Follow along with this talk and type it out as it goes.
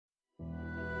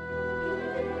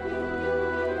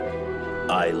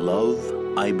I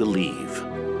Love, I Believe,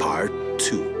 Part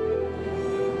 2.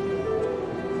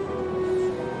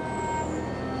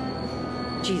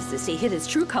 Jesus, he hid his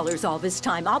true colors all this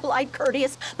time, all polite,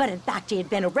 courteous, but in fact he had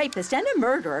been a rapist and a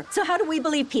murderer. So how do we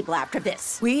believe people after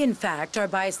this? We, in fact, are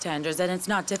bystanders, and it's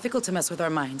not difficult to mess with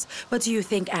our minds. But do you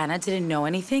think Anna didn't know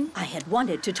anything? I had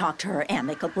wanted to talk to her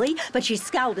amicably, but she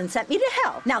scowled and sent me to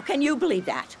hell. Now, can you believe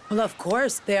that? Well, of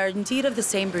course. They are indeed of the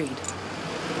same breed.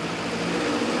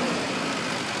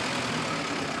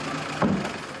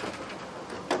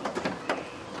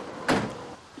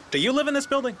 Do you live in this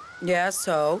building? Yeah,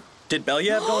 so? Did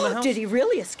Belyaev go in the house? Did he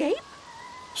really escape?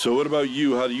 So what about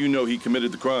you? How do you know he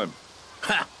committed the crime?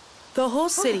 Ha! The whole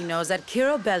city knows that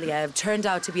Kirill Belyaev turned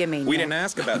out to be a maniac. We didn't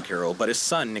ask about Kirill, but his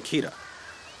son, Nikita.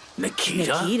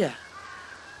 Nikita?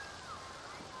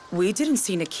 We didn't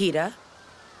see Nikita.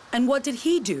 And what did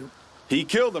he do? He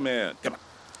killed a man. Come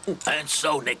on. And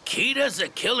so Nikita's a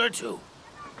killer too.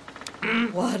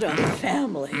 What a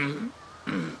family.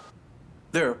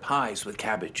 There are pies with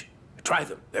cabbage. Try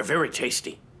them. They're very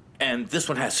tasty. And this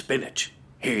one has spinach.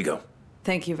 Here you go.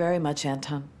 Thank you very much,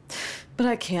 Anton. But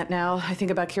I can't now. I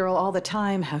think about Kirill all the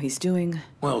time, how he's doing.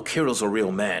 Well, Kirill's a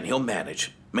real man. He'll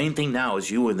manage. Main thing now is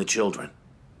you and the children.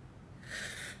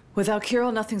 Without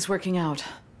Kirill, nothing's working out.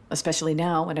 Especially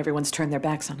now, when everyone's turned their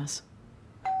backs on us.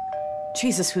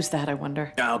 Jesus, who's that, I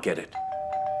wonder? I'll get it.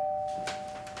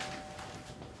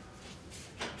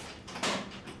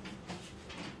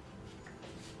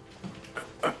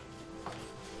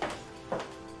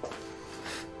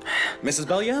 Mrs.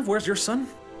 Belyaev, where's your son?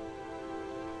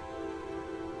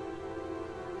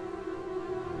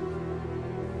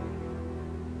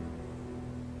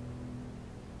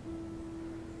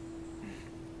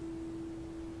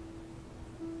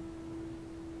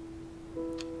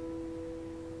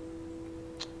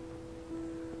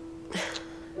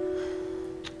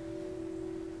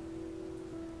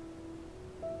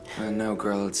 No,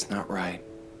 girl, it's not right.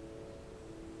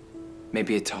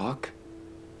 Maybe a talk?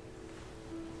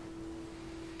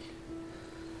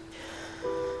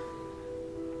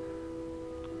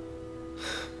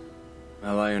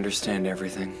 Well, I understand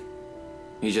everything.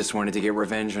 You just wanted to get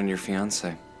revenge on your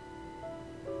fiancé.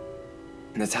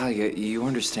 Natalia, you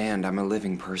understand I'm a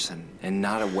living person and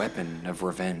not a weapon of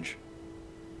revenge.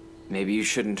 Maybe you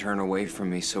shouldn't turn away from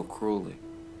me so cruelly.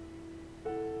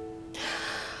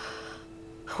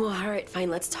 Well, all right, fine,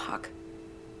 let's talk.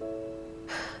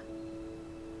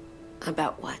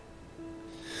 About what?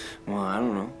 Well, I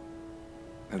don't know.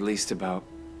 At least about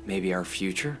maybe our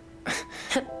future.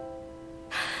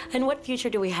 And what future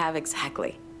do we have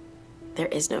exactly? There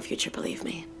is no future, believe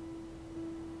me.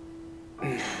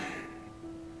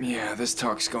 Yeah, this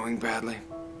talk's going badly.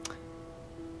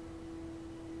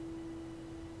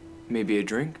 Maybe a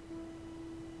drink?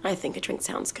 I think a drink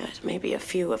sounds good. Maybe a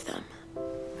few of them.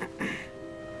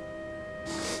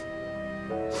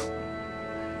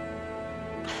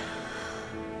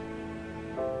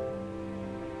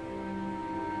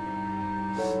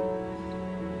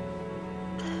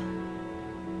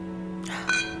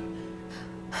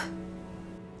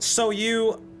 So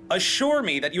you assure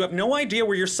me that you have no idea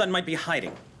where your son might be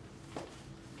hiding?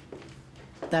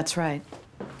 That's right.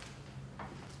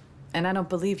 And I don't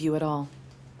believe you at all.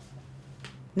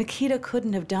 Nikita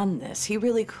couldn't have done this. He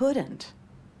really couldn't.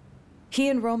 He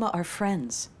and Roma are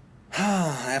friends.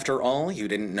 After all, you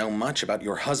didn't know much about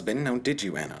your husband, now did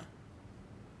you, Anna?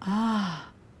 Ah.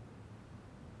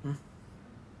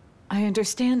 I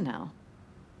understand now.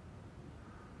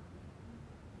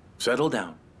 Settle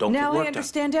down. Don't get Now worked I up.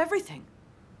 understand everything.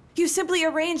 You simply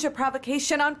arranged a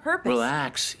provocation on purpose.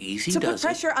 Relax. Easy to does put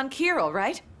pressure on Kirill,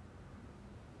 right?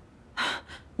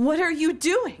 What are you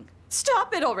doing?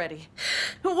 Stop it already.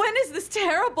 When is this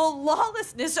terrible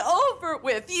lawlessness over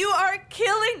with? You are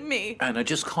killing me. Anna,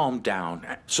 just calm down.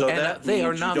 So Anna, that they are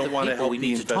means not you the don't want to people help we the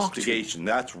need to talk to. investigation.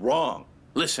 That's wrong.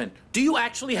 Listen, do you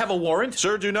actually have a warrant?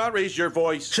 Sir, do not raise your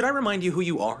voice. Should I remind you who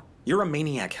you are? You're a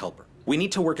maniac helper. We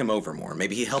need to work him over more.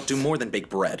 Maybe he helped do more than bake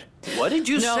bread. What did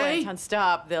you No, say? Anton,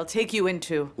 stop. They'll take you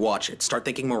into... Watch it. Start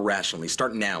thinking more rationally.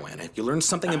 Start now, Anna. If you learn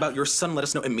something about your son, let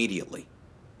us know immediately.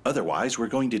 Otherwise, we're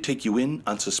going to take you in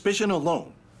on suspicion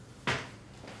alone.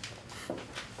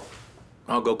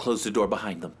 I'll go close the door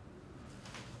behind them.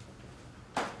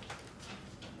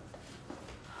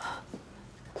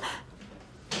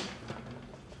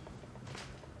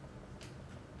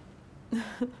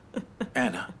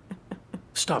 Anna,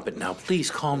 stop it now. Please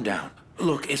calm down.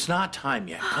 Look, it's not time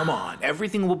yet. Come on.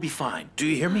 Everything will be fine. Do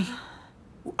you hear me?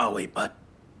 Oh, wait, but...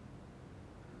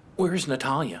 Where's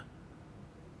Natalia?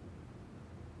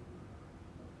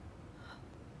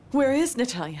 Where is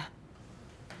Natalia?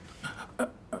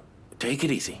 Take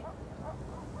it easy.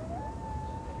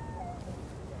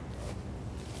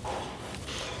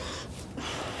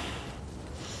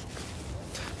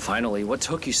 Finally, what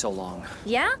took you so long?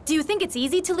 Yeah? Do you think it's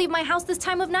easy to leave my house this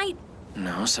time of night?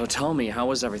 No, so tell me, how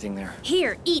was everything there?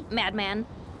 Here, eat, madman.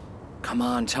 Come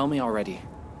on, tell me already.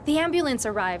 The ambulance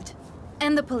arrived.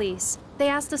 And the police. They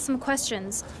asked us some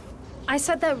questions. I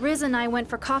said that Riz and I went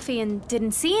for coffee and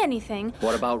didn't see anything.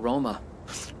 What about Roma?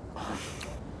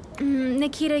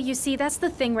 Nikita, you see, that's the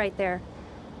thing right there.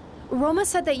 Roma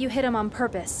said that you hit him on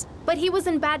purpose. But he was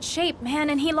in bad shape, man,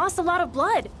 and he lost a lot of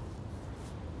blood.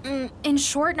 In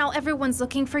short, now everyone's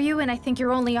looking for you, and I think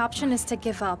your only option is to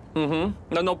give up. Then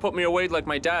they'll put me away like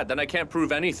my dad, then I can't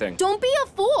prove anything. Don't be a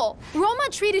fool! Roma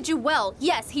treated you well.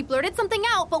 Yes, he blurted something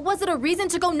out, but was it a reason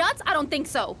to go nuts? I don't think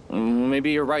so.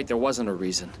 Maybe you're right, there wasn't a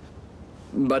reason.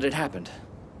 But it happened.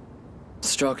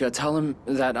 Stroka, tell him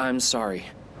that I'm sorry.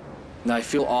 I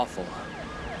feel awful.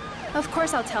 Of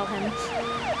course I'll tell him.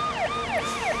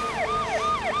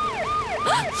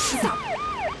 Stop!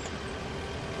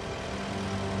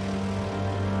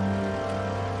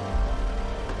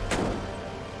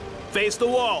 Face the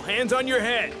wall, hands on your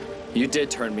head. You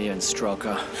did turn me in,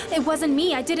 Stroka. It wasn't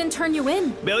me, I didn't turn you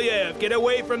in. Belyaev, get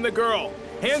away from the girl.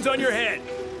 Hands on your head.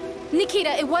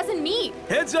 Nikita, it wasn't me.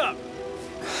 Heads up.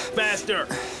 Faster.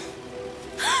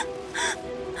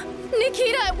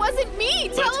 Nikita, it wasn't me!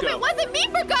 Tell him it wasn't me,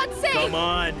 for God's sake! Come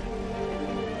on.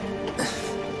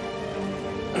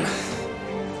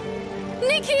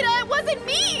 Nikita, it wasn't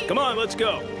me! Come on, let's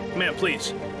go. Man,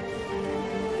 please.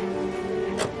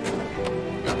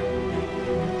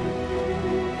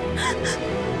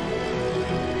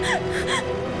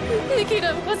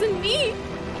 Nikita, it wasn't me!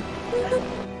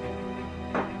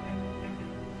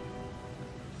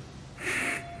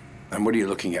 And what are you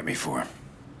looking at me for?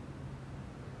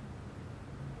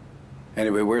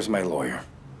 Anyway, where's my lawyer?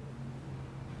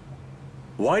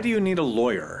 Why do you need a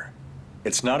lawyer?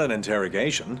 It's not an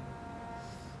interrogation.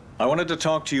 I wanted to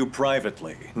talk to you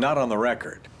privately, not on the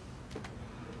record.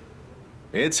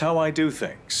 It's how I do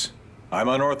things. I'm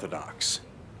unorthodox.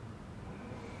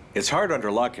 It's hard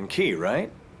under lock and key,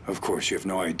 right? Of course, you have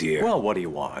no idea. Well, what do you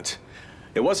want?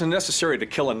 It wasn't necessary to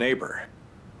kill a neighbor.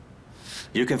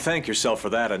 You can thank yourself for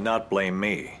that and not blame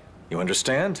me. You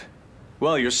understand?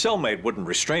 Well, your cellmate wouldn't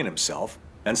restrain himself,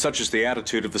 and such is the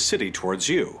attitude of the city towards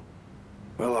you.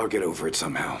 Well, I'll get over it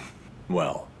somehow.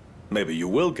 Well, maybe you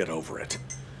will get over it.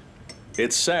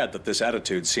 It's sad that this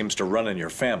attitude seems to run in your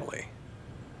family.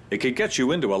 It could get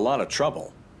you into a lot of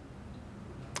trouble.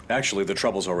 Actually, the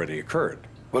trouble's already occurred.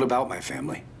 What about my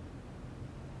family?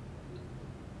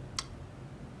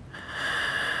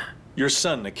 Your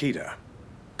son, Nikita,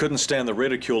 couldn't stand the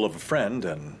ridicule of a friend,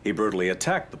 and he brutally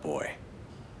attacked the boy.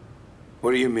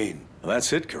 What do you mean? Well,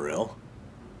 that's it, Kirill.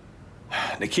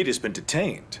 Nikita's been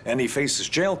detained, and he faces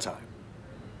jail time.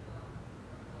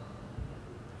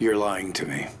 You're lying to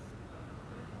me.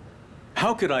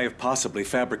 How could I have possibly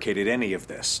fabricated any of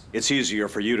this? It's easier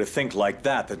for you to think like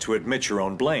that than to admit your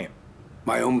own blame.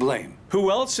 My own blame? Who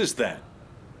else is then?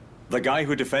 The guy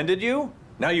who defended you?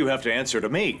 Now you have to answer to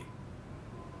me.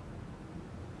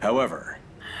 However,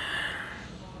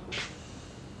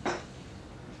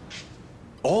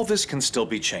 all this can still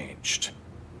be changed.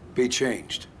 Be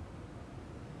changed?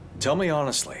 Tell me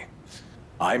honestly,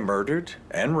 I murdered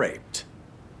and raped,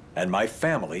 and my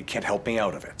family can't help me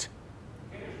out of it.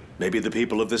 Maybe the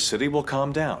people of this city will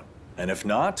calm down, and if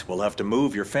not, we'll have to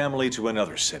move your family to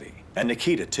another city, and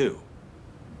Nikita too.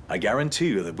 I guarantee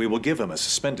you that we will give him a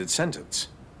suspended sentence.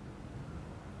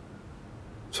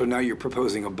 So now you're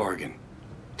proposing a bargain.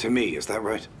 To me, is that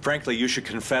right? Frankly, you should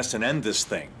confess and end this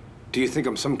thing. Do you think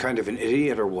I'm some kind of an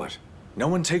idiot or what? No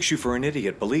one takes you for an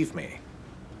idiot, believe me.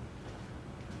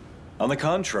 On the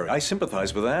contrary, I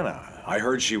sympathize with Anna. I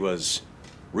heard she was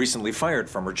recently fired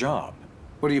from her job.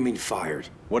 What do you mean fired?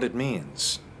 What it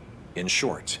means, in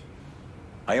short.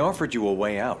 I offered you a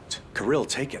way out. Kirill,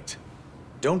 take it.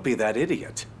 Don't be that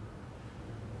idiot.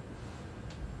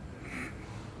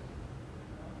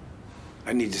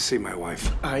 I need to see my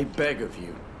wife. I beg of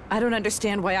you. I don't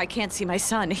understand why I can't see my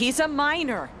son. He's a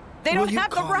minor. They don't have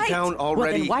the right. Down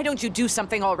already? Well, then why don't you do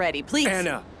something already, please?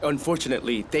 Anna,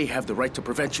 unfortunately, they have the right to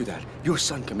prevent you that. Your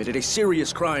son committed a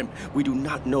serious crime. We do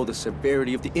not know the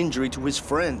severity of the injury to his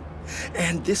friend.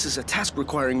 And this is a task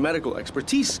requiring medical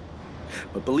expertise.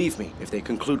 But believe me, if they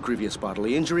conclude grievous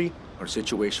bodily injury, our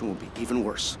situation will be even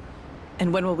worse.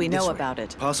 And when will we know about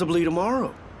it? Possibly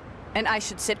tomorrow. And I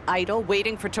should sit idle,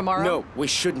 waiting for tomorrow? No, we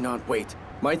should not wait.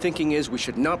 My thinking is we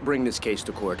should not bring this case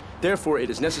to court. Therefore, it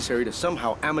is necessary to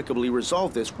somehow amicably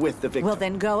resolve this with the victim. Well,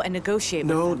 then go and negotiate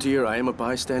with No, them. dear, I am a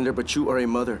bystander, but you are a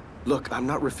mother. Look, I'm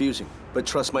not refusing, but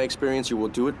trust my experience, you will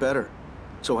do it better.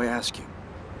 So I ask you.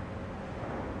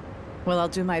 Well, I'll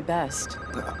do my best.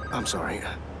 I'm sorry.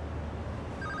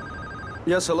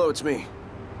 Yes, hello, it's me.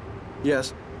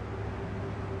 Yes.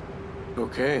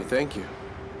 Okay, thank you.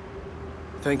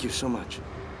 Thank you so much.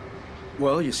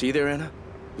 Well, you see there, Anna?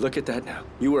 Look at that now.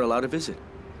 You were allowed to visit.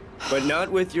 But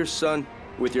not with your son,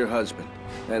 with your husband.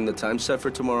 And the time's set for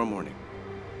tomorrow morning.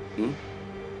 Hmm?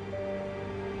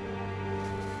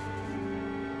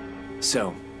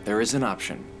 So, there is an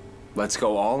option. Let's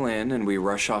go all in and we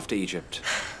rush off to Egypt.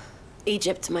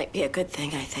 Egypt might be a good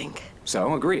thing, I think.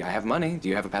 So, agree. I have money. Do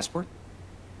you have a passport?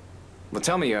 Well,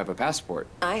 tell me you have a passport.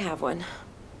 I have one.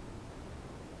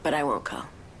 But I won't go.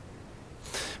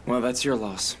 Well, that's your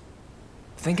loss.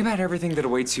 Think about everything that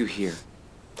awaits you here.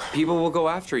 People will go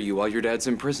after you while your dad's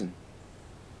in prison.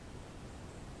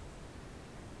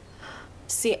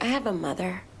 See, I have a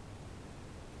mother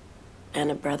and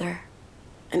a brother,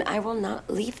 and I will not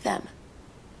leave them.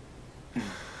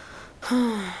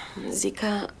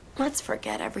 Zika, let's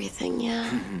forget everything, yeah?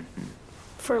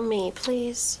 For me,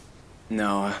 please.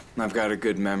 No, I've got a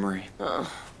good memory.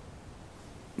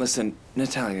 Listen,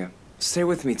 Natalia, stay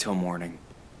with me till morning.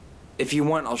 If you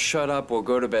want, I'll shut up, we'll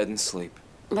go to bed and sleep.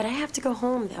 But I have to go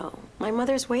home, though. My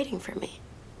mother's waiting for me.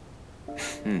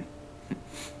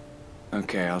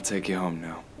 Okay, I'll take you home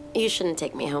now. You shouldn't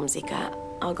take me home, Zika.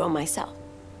 I'll go myself.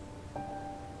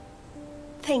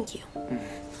 Thank you.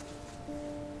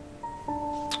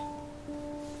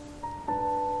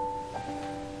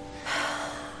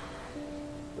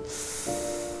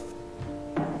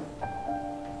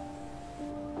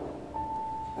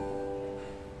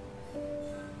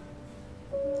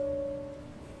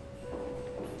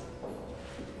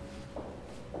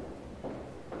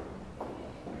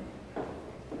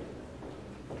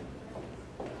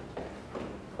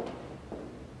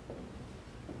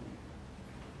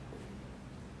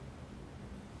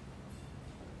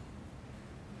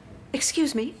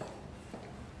 Excuse me.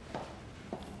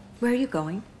 Where are you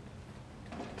going?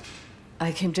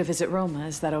 I came to visit Roma.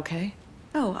 Is that okay?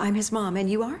 Oh, I'm his mom, and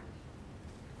you are?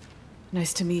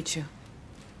 Nice to meet you.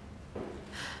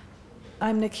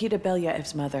 I'm Nikita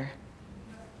Belyaev's mother.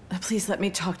 Please let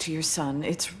me talk to your son.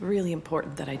 It's really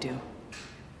important that I do.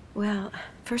 Well,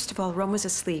 first of all, Roma's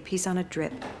asleep. He's on a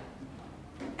drip.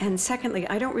 And secondly,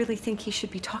 I don't really think he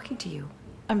should be talking to you.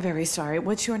 I'm very sorry.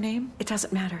 What's your name? It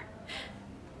doesn't matter.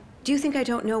 Do you think I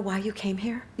don't know why you came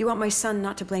here? You want my son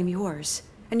not to blame yours.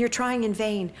 And you're trying in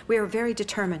vain. We are very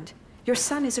determined. Your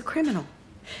son is a criminal.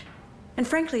 And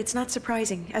frankly, it's not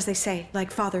surprising, as they say, like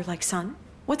father, like son.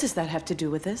 What does that have to do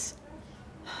with this?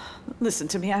 Listen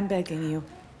to me, I'm begging you.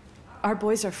 Our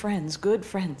boys are friends, good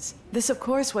friends. This, of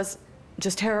course, was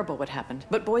just terrible what happened.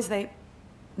 But boys, they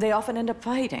often end up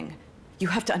fighting. You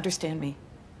have to understand me.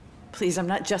 Please, I'm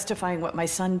not justifying what my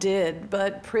son did,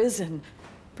 but prison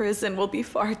will be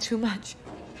far too much.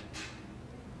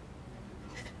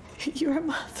 You're a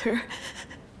mother.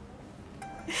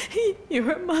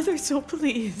 You're a mother, so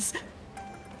please.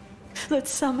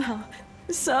 Let's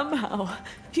somehow,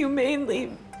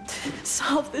 humanely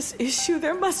solve this issue.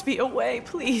 There must be a way,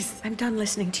 please. I'm done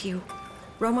listening to you.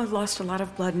 Roma lost a lot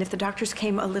of blood, and if the doctors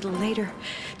came a little later,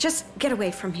 just get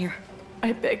away from here.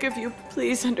 I beg of you,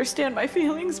 please understand my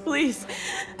feelings, please.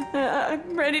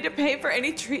 I'm ready to pay for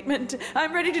any treatment.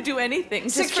 I'm ready to do anything.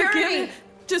 Security!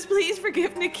 Just please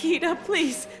forgive Nikita,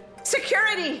 please.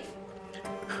 Security!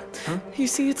 Huh? You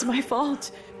see, it's my fault.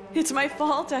 It's my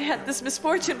fault. I had this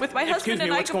misfortune with my husband,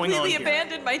 and I completely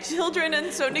abandoned my children,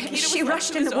 and so Nikita She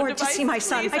rushed in the ward to see my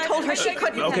son. I told her she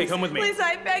couldn't. Okay, come with me. Please,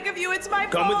 I beg of you, it's my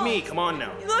fault. Come with me. Come on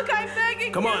now. Look, I'm begging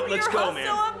you. Come on, let's go, man.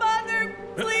 You're also a mother.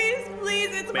 Please,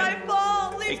 it's my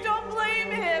fault. Please don't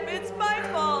blame him. It's my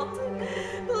fault.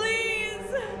 Please.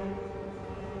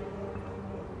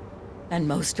 And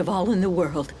most of all in the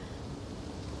world,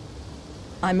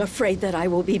 I'm afraid that I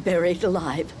will be buried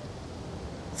alive,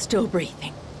 still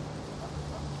breathing.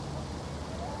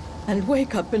 And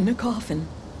wake up in the coffin.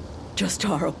 Just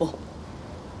horrible.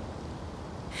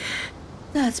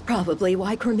 That's probably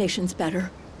why cremation's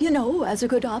better. You know, as a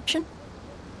good option.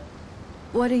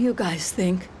 What do you guys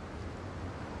think?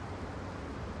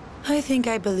 I think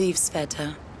I believe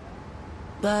Sveta.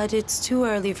 But it's too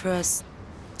early for us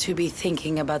to be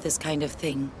thinking about this kind of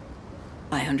thing.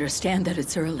 I understand that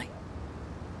it's early.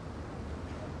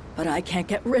 But I can't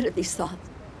get rid of these thoughts.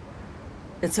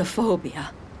 It's a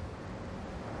phobia.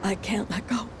 I can't let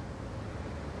go.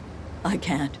 I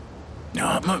can't.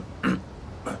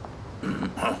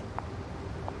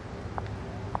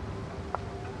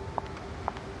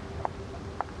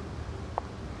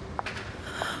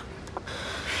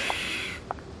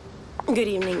 Good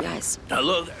evening, guys. Now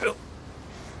look.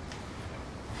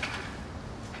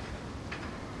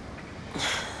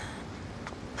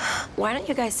 Why don't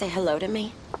you guys say hello to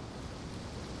me?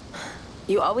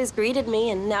 You always greeted me,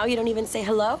 and now you don't even say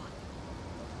hello?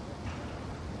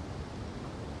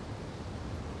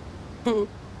 Don't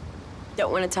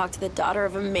want to talk to the daughter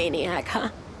of a maniac, huh?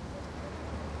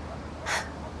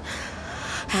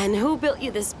 And who built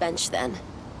you this bench, then?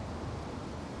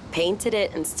 Painted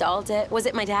it, installed it? Was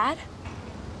it my dad?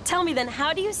 Tell me then,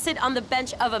 how do you sit on the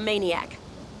bench of a maniac?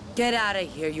 Get out of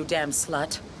here, you damn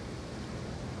slut.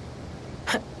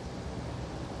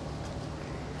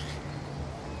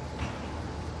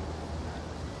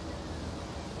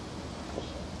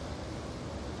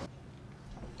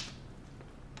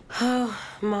 Oh,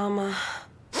 Mama.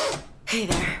 Hey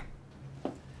there.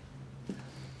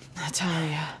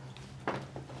 Natalia.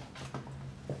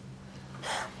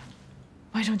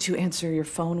 Why don't you answer your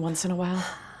phone once in a while?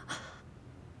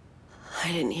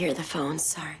 I didn't hear the phone,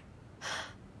 sorry.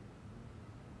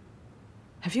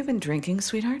 Have you been drinking,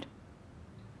 sweetheart?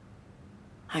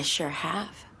 I sure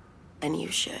have. And you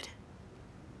should.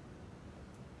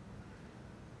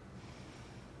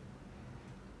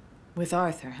 With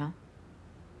Arthur, huh?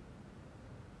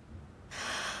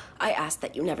 I asked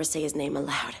that you never say his name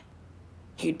aloud.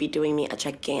 You'd be doing me a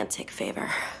gigantic favor.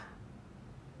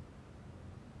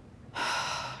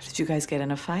 Did you guys get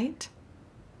in a fight?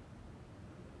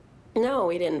 No,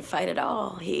 we didn't fight at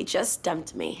all. He just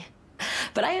dumped me.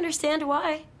 But I understand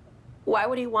why. Why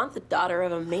would he want the daughter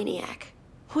of a maniac?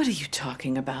 What are you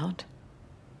talking about?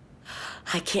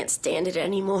 I can't stand it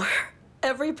anymore.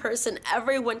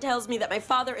 Everyone tells me that my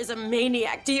father is a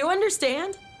maniac. Do you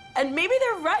understand? And maybe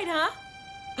they're right, huh?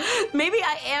 Maybe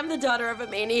I am the daughter of a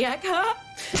maniac, huh?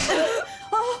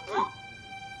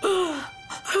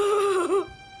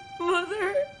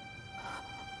 Mother.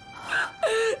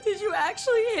 Did you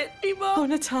actually hit me, Mom? Oh,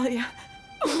 Natalia.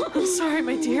 I'm sorry,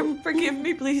 my dear. Forgive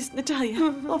me, please,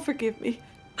 Natalia. Oh, forgive me.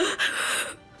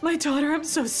 My daughter, I'm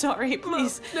so sorry,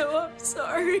 please. Mom, no, I'm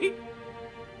sorry.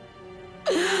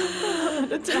 Oh,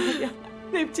 Natalia,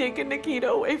 they've taken Nikita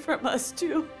away from us,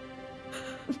 too.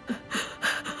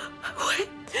 What?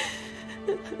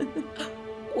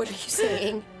 What are you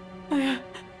saying? I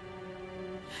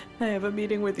have a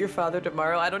meeting with your father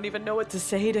tomorrow. I don't even know what to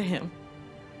say to him.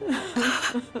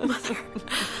 Mother,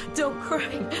 don't cry.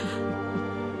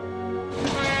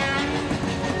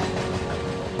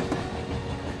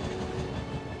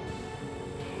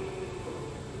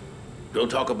 Don't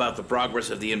talk about the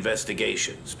progress of the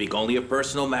investigation. Speak only of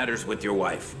personal matters with your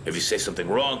wife. If you say something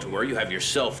wrong to her, you have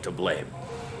yourself to blame.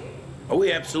 Are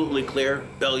we absolutely clear,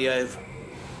 Belyaev?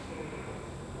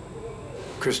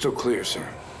 Crystal clear, sir.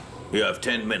 You have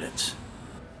 10 minutes.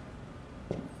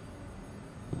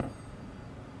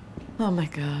 Oh, my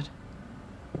God.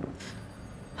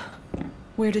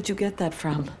 Where did you get that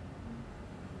from?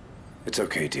 It's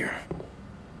okay, dear.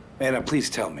 Anna, please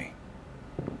tell me.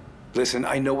 Listen,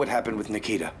 I know what happened with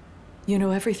Nikita. You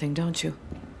know everything, don't you?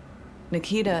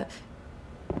 Nikita...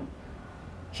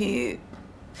 he...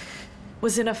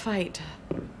 was in a fight.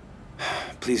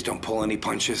 Please don't pull any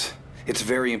punches. It's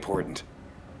very important.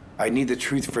 I need the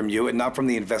truth from you and not from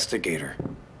the investigator.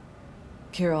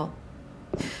 Kirill,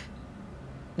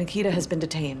 Nikita has been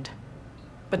detained.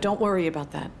 But don't worry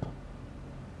about that.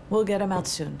 We'll get him out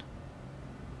soon.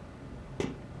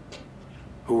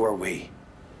 Who are we?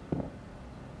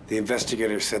 The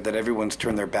investigator said that everyone's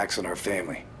turned their backs on our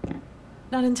family.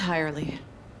 Not entirely.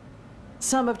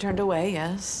 Some have turned away,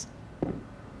 yes.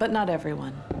 But not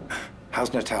everyone.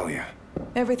 How's Natalia?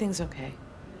 Everything's okay.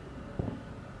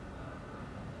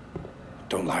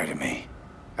 Don't lie to me.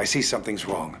 I see something's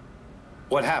wrong.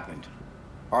 What happened?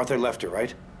 Arthur left her,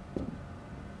 right?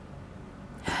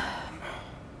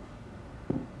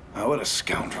 Oh, what a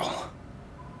scoundrel.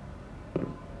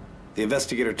 The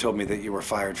investigator told me that you were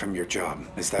fired from your job.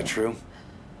 Is that true?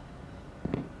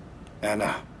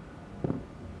 Anna,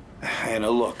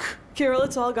 look. Kirill,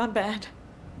 it's all gone bad.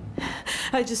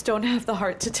 I just don't have the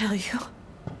heart to tell you.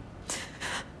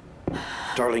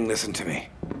 Darling, listen to me.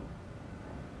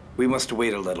 We must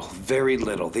wait a little, very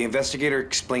little. The investigator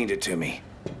explained it to me.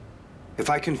 If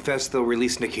I confess, they'll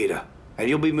release Nikita, and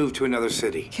you'll be moved to another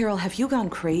city. Kirill, have you gone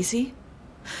crazy?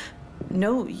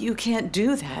 No, you can't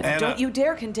do that. Anna, don't you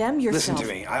dare condemn yourself. Listen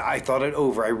to me. I thought it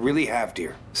over. I really have,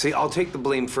 dear. See, I'll take the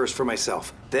blame first for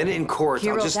myself. Then in court,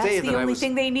 Kirill, I'll just say that I was... that's the only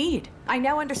thing they need. I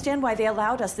now understand why they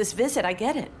allowed us this visit. I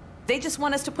get it. They just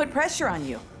want us to put pressure on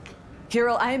you.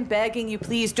 Kirill, I am begging you,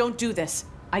 please don't do this.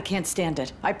 I can't stand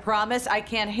it. I promise I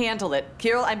can't handle it.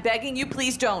 Kirill, I'm begging you,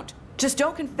 please don't. Just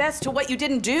don't confess to what you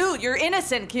didn't do. You're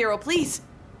innocent, Kirill, please.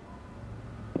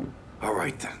 All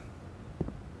right, then.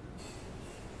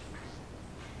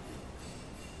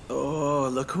 Oh,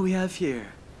 look who we have here.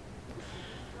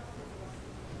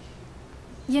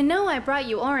 You know I brought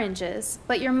you oranges,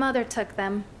 but your mother took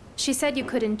them. She said you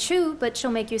couldn't chew, but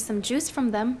she'll make you some juice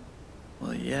from them.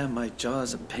 Well, yeah, my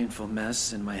jaw's a painful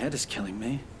mess and my head is killing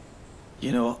me.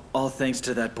 You know, all thanks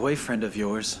to that boyfriend of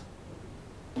yours.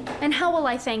 And how will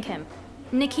I thank him?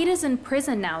 Nikita's in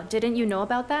prison now. Didn't you know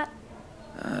about that?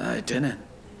 I didn't.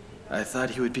 I thought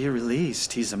he would be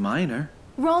released. He's a minor.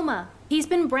 Roma, he's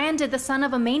been branded the son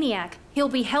of a maniac. He'll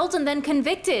be held and then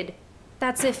convicted.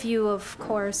 That's if you, of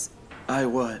course. I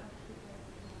what?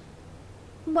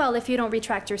 Well, if you don't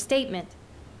retract your statement.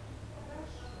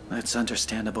 That's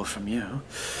understandable from you.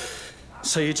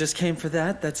 So you just came for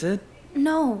that? That's it?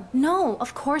 No,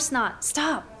 of course not.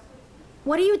 Stop.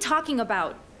 What are you talking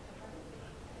about?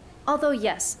 Although,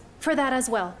 yes, for that as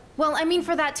well. Well, I mean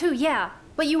for that too, yeah.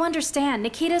 But you understand,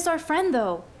 Nikita's our friend,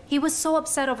 though. He was so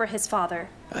upset over his father.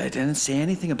 I didn't say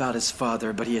anything about his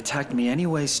father, but he attacked me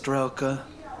anyway, Stroka.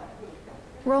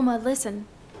 Roma, listen.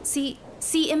 See,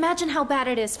 imagine how bad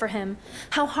it is for him.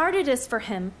 How hard it is for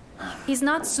him. He's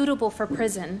not suitable for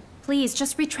prison. Please,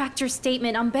 just retract your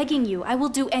statement. I'm begging you. I will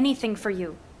do anything for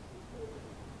you.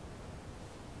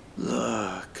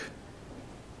 Look.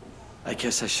 I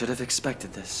guess I should have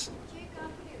expected this.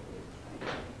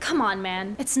 Come on,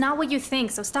 man. It's not what you think,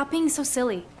 so stop being so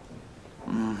silly.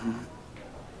 Mm-hmm.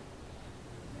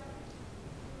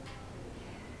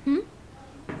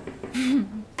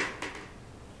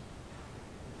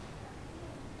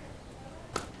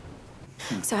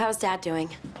 So how's Dad doing?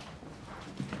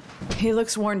 He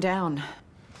looks worn down.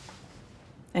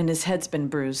 And his head's been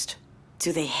bruised.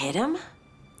 Do they hit him?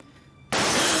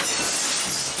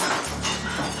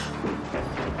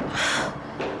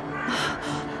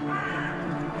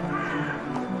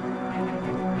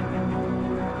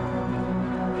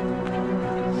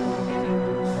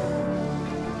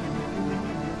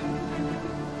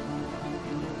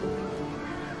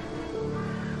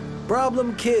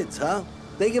 Problem kids, huh?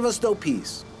 They give us no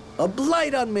peace. A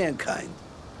blight on mankind.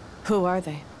 Who are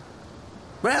they?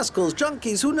 Rascals,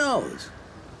 junkies, who knows?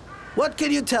 What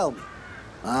can you tell me?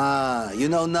 Ah, you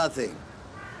know nothing.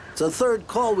 It's the third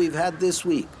call we've had this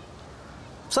week.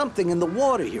 Something in the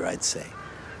water here, I'd say.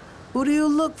 Who do you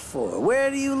look for? Where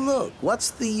do you look?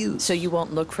 What's the use? So you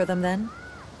won't look for them then?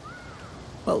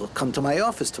 Well, come to my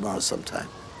office tomorrow sometime.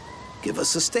 Give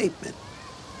us a statement.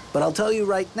 But I'll tell you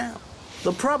right now,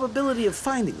 the probability of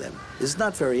finding them is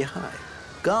not very high.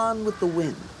 Gone with the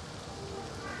wind.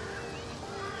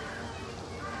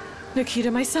 Nikita,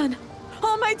 my son.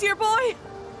 Oh, my dear boy.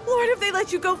 Lord, have they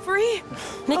let you go free?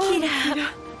 Nikita. Oh, Nikita.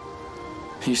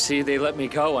 You see, they let me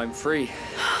go. I'm free.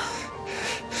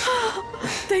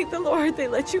 Thank the Lord they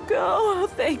let you go. Oh,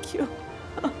 thank you.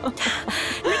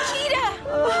 Nikita!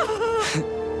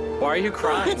 Why are you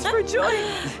crying? It's for joy.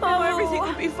 Oh, everything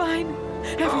will be fine.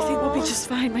 Everything will be just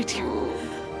fine, my dear.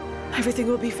 Everything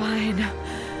will be fine.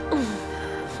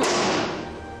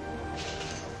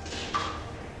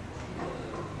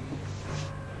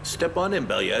 Step on in,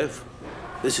 Belyaev.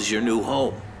 This is your new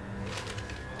home.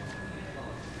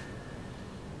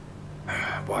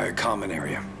 Why a common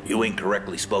area? You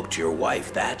incorrectly spoke to your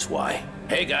wife, that's why.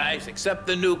 Hey guys, accept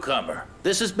the newcomer.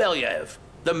 This is Belyaev,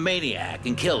 the maniac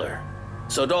and killer.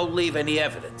 So don't leave any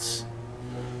evidence.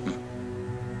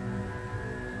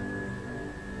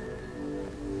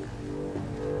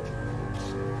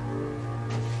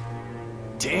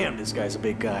 Damn, this guy's a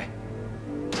big guy.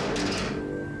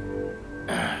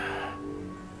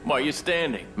 Why are you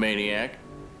standing, maniac?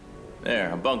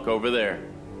 There, a bunk over there.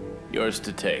 Yours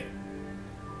to take.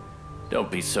 Don't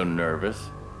be so nervous.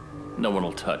 No one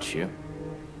will touch you.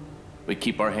 We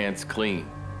keep our hands clean,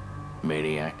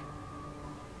 maniac.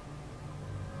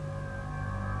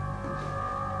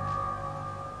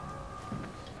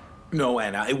 No,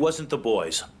 Anna, it wasn't the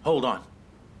boys. Hold on.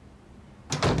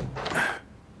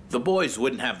 The boys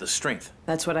wouldn't have the strength.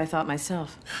 That's what I thought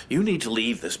myself. You need to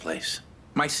leave this place.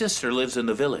 My sister lives in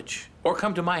the village. Or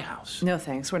come to my house. No,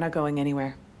 thanks. We're not going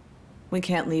anywhere. We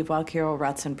can't leave while Kirill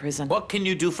rots in prison. What can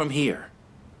you do from here?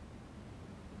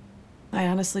 I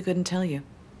honestly couldn't tell you.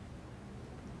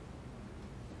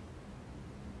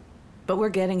 But we're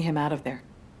getting him out of there.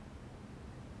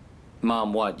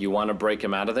 Mom, what? You want to break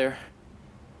him out of there?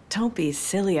 Don't be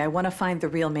silly. I want to find the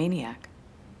real maniac.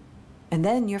 And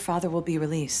then your father will be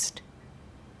released.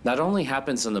 That only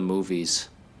happens in the movies.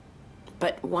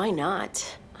 But why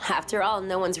not? After all,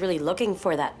 no one's really looking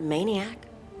for that maniac.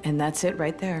 And that's it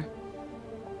right there.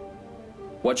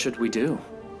 What should we do?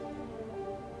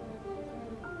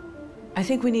 I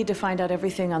think we need to find out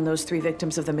everything on those 3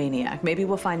 victims of the maniac. Maybe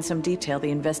we'll find some detail the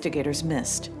investigators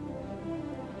missed.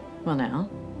 Well now,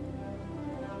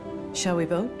 shall we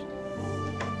vote?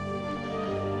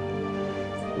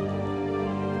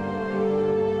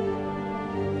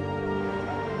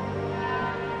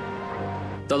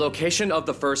 The location of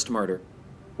the first murder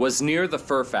was near the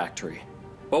fur factory.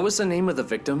 What was the name of the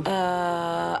victim?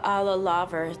 Ala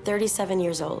Laver, 37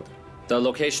 years old. The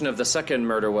location of the second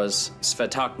murder was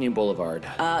Svetokny Boulevard.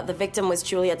 The victim was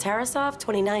Julia Tarasov,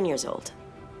 29 years old.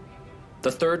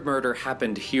 The third murder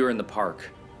happened here in the park.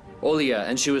 Olia,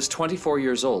 and she was 24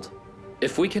 years old.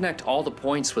 If we connect all the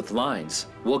points with lines,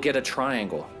 we'll get a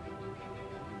triangle.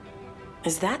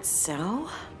 Is that so?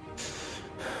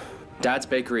 Dad's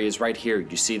bakery is right here.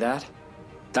 You see that?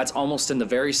 That's almost in the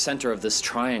very center of this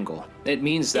triangle. It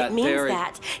means that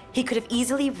he could have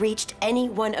easily reached any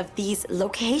one of these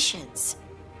locations.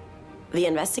 The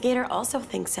investigator also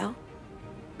thinks so.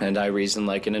 And I reason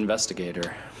like an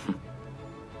investigator.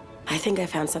 I think I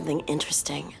found something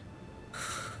interesting.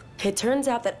 It turns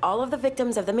out that all of the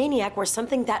victims of the maniac were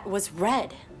something that was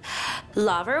red.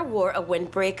 Laver wore a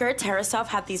windbreaker, Tarasov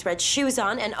had these red shoes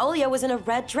on, and Olia was in a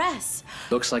red dress.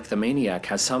 Looks like the maniac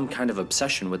has some kind of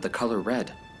obsession with the color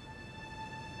red.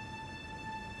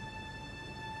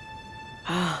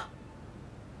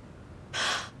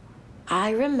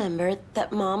 I remembered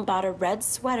that Mom bought a red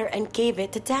sweater and gave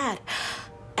it to Dad.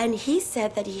 And he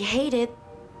said that he hated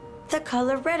the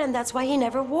color red, and that's why he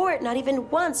never wore it, not even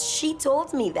once. She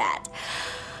told me that.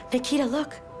 Nikita,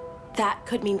 look. That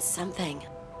could mean something.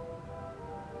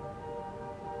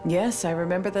 Yes, I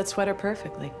remember that sweater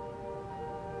perfectly.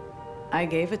 I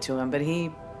gave it to him, but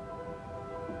he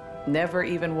never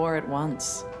even wore it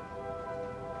once.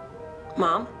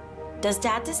 Mom, does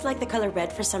Dad dislike the color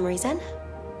red for some reason?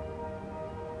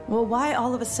 Well, why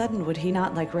all of a sudden would he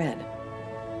not like red?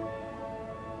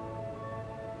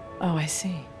 Oh, I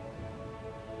see.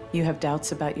 You have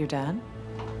doubts about your dad?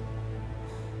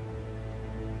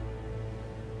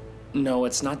 No,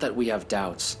 it's not that we have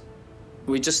doubts.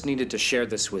 We just needed to share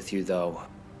this with you, though.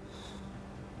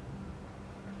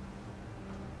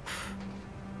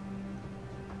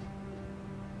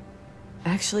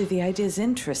 Actually, the idea is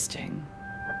interesting.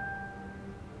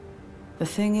 The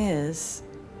thing is,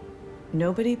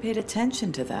 nobody paid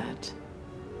attention to that.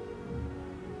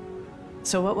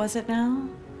 So what was it now?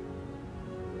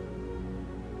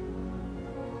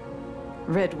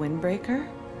 Red windbreaker?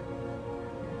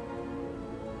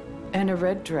 And a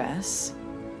red dress?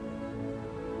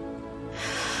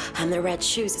 And the red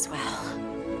shoes as well.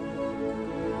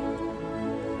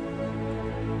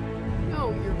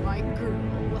 Oh, you're my girl.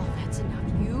 Well, that's enough.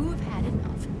 You've had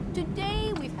enough.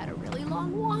 Today, we've had a really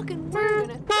long walk and we're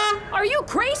gonna... Are you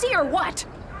crazy or what?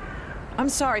 I'm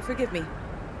sorry, forgive me.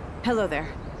 Hello there.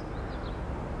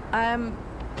 I'm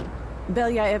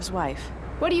Belyaev's wife.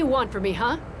 What do you want from me,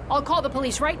 huh? I'll call the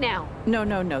police right now. No,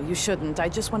 you shouldn't. I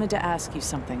just wanted to ask you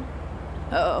something.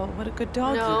 Oh, what a good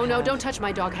dog you have. No, don't touch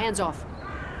my dog. Hands off.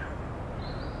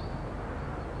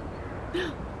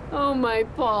 Oh, my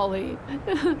Polly.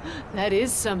 That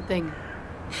is something.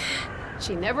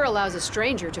 She never allows a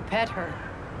stranger to pet her.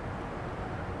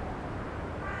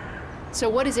 So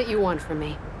what is it you want from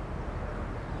me?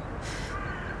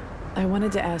 I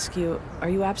wanted to ask you, are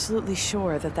you absolutely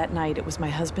sure that that night it was my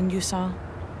husband you saw?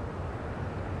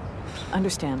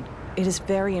 Understand, it is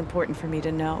very important for me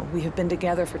to know. We have been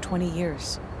together for 20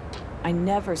 years. I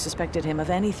never suspected him of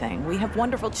anything. We have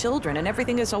wonderful children, and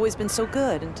everything has always been so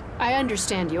good, and... I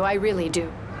understand you, I really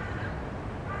do.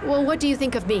 Well, what do you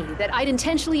think of me? That I'd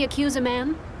intentionally accuse a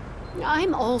man?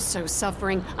 I'm also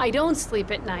suffering. I don't sleep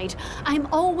at night. I'm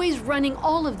always running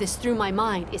all of this through my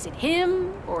mind. Is it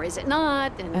him, or is it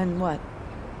not? And what?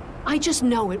 I just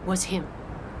know it was him.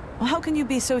 Well, how can you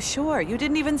be so sure? You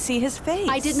didn't even see his face.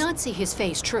 I did not see his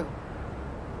face, true.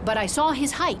 But I saw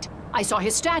his height. I saw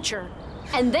his stature.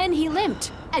 And then he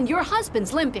limped. And your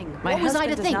husband's limping. What was I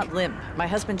to think? My husband does not limp. My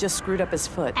husband just screwed up his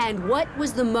foot. And what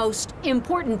was the most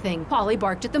important thing? Polly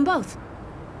barked at them both.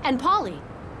 And Polly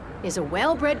is a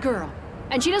well-bred girl.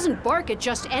 And she doesn't bark at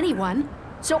just anyone.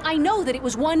 So I know that it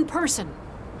was one person.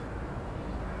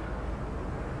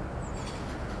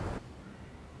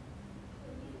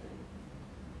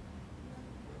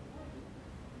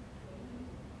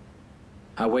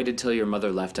 I waited till your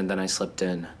mother left and then I slipped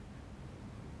in.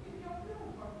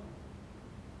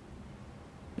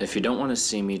 If you don't want to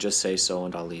see me, just say so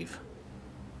and I'll leave.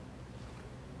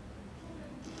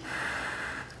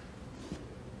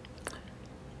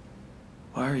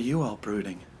 Why are you all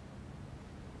brooding?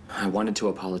 I wanted to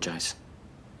apologize.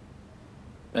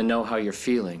 And know how you're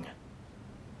feeling.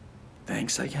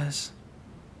 Thanks, I guess.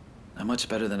 I'm much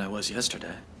better than I was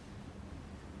yesterday.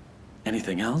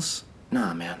 Anything else?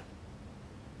 Nah, man.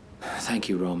 Thank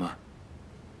you, Roma.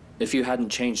 If you hadn't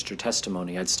changed your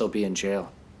testimony, I'd still be in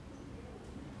jail.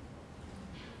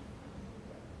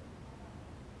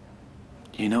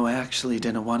 You know, I actually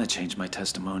didn't want to change my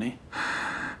testimony.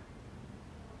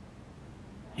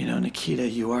 You know, Nikita,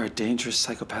 you are a dangerous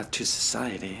psychopath to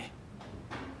society.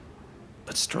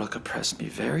 But Strelka pressed me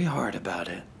very hard about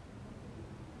it.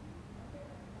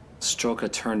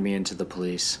 Strelka turned me into the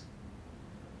police.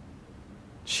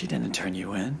 She didn't turn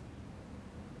you in.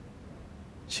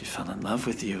 She fell in love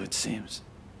with you, it seems.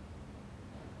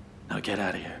 Now get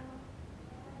out of here.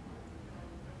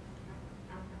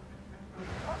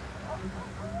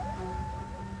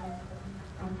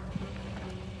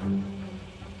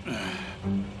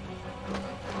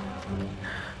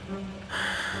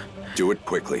 Do it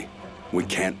quickly. We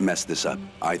can't mess this up.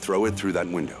 I throw it through that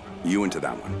window, you into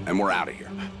that one, and we're out of here.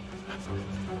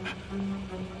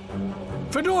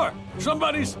 Fedor!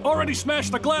 Somebody's already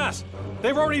smashed the glass!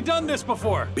 They've already done this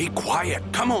before! Be quiet,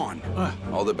 come on!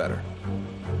 All the better.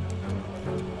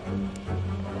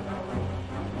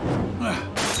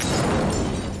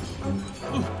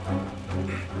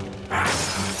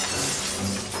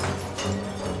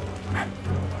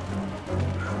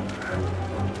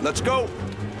 Let's go!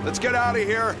 Let's get out of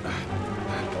here!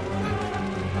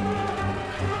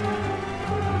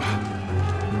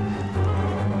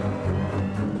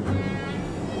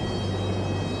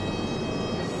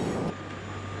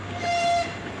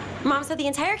 Mom, so the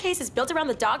entire case is built around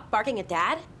the dog barking at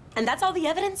Dad? And that's all the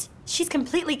evidence? She's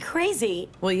completely crazy.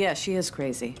 Well, yeah, she is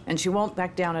crazy, and she won't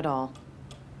back down at all.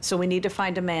 So we need to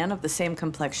find a man of the same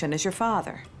complexion as your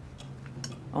father.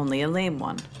 Only a lame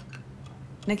one.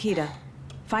 Nikita,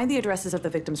 find the addresses of the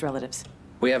victim's relatives.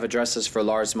 We have addresses for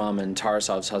Lars' mom and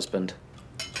Tarasov's husband.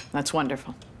 That's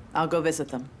wonderful. I'll go visit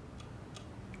them.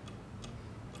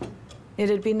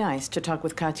 It'd be nice to talk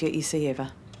with Katya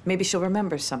Isayeva. Maybe she'll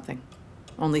remember something.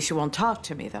 Only she won't talk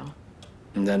to me, though.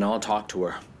 And then I'll talk to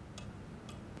her.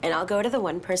 And I'll go to the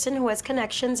one person who has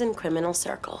connections in criminal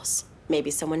circles.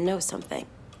 Maybe someone knows something.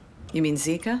 You mean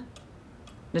Zika?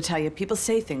 Natalia, people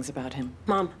say things about him.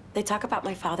 Mom, they talk about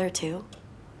my father, too.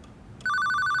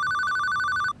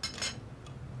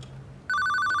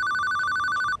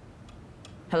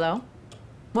 Hello?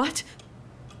 What?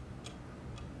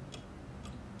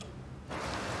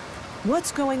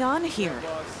 What's going on here?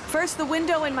 First, the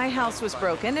window in my house was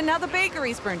broken, and now the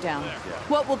bakery's burned down.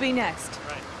 What will be next?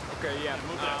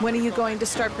 When are you going to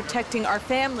start protecting our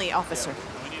family, officer?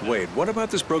 Wait, what about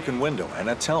this broken window,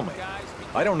 Anna? Tell me.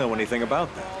 I don't know anything about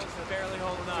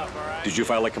that. Did you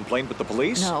file a complaint with the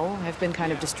police? No, I've been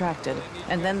kind of distracted.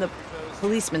 And then the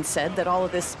policeman said that all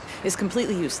of this is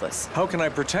completely useless. How can I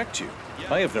protect you?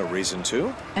 I have no reason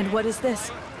to. And what is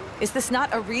this? Is this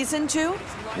not a reason to?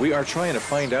 We are trying to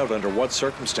find out under what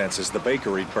circumstances the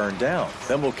bakery burned down.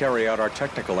 Then we'll carry out our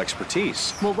technical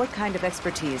expertise. Well, what kind of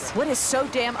expertise? What is so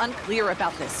damn unclear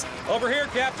about this? Over here,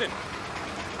 Captain!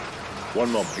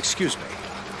 One moment, excuse me.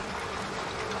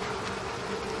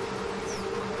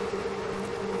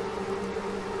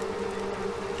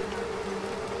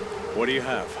 What do you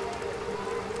have?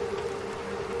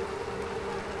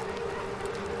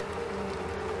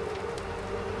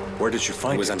 Where did you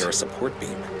find it? It was under a support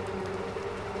beam.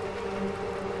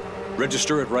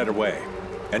 Register it right away,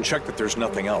 and check that there's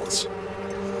nothing else.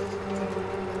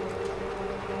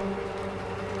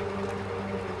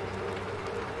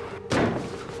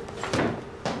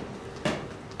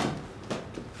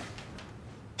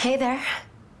 Hey there.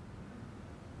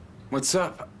 What's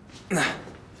up?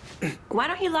 Why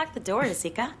don't you lock the door,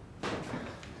 Zika?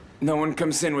 No one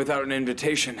comes in without an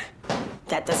invitation.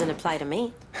 That doesn't apply to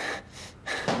me.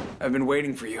 I've been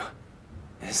waiting for you.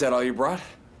 Is that all you brought?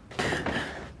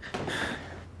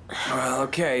 Well,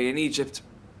 okay, in Egypt,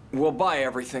 we'll buy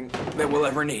everything that we'll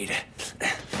ever need.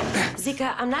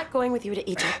 Zika, I'm not going with you to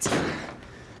Egypt.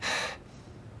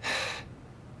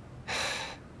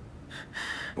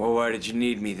 Well, why did you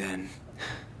need me then?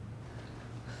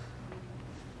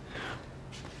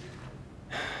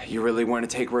 You really want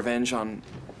to take revenge on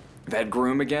that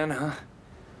groom again, huh?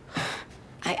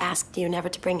 I asked you never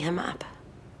to bring him up.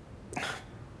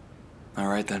 All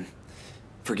right, then.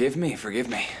 Forgive me, forgive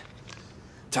me.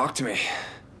 Talk to me.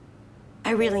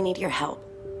 I really need your help.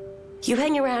 You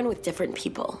hang around with different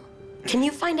people. Can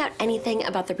you find out anything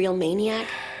about the real maniac?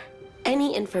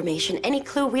 Any information, any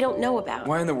clue we don't know about?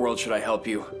 Why in the world should I help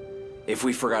you if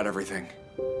we forgot everything?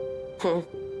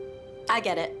 I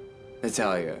get it.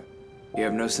 Natalia, you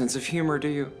have no sense of humor, do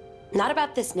you? Not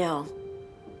about this, no.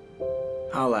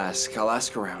 I'll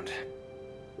ask around.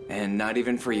 And not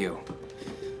even for you.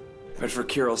 but for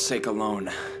Kirill's sake alone.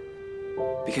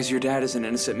 Because your dad is an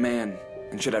innocent man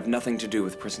and should have nothing to do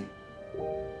with prison.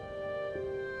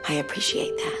 I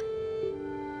appreciate that.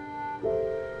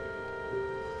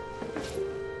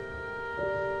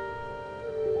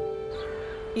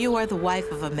 You are the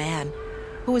wife of a man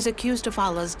who was accused of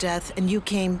Allah's death, and you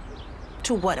came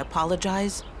to what,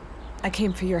 apologize? I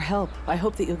came for your help. I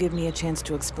hope that you'll give me a chance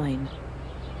to explain.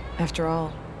 After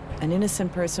all, an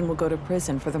innocent person will go to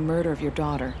prison for the murder of your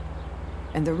daughter,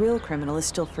 and the real criminal is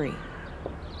still free.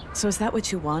 So is that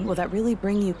what you want? Will that really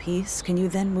bring you peace? Can you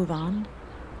then move on?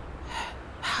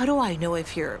 How do I know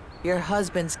if your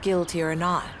husband's guilty or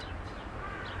not?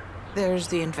 There's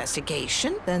the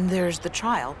investigation, then there's the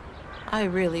trial. I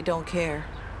really don't care.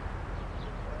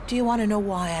 Do you want to know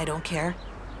why I don't care?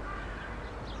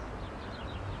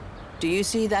 Do you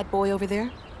see that boy over there?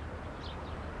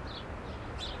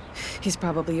 He's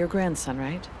probably your grandson,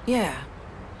 right? Yeah.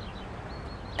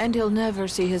 And he'll never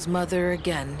see his mother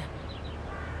again.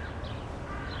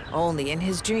 Only in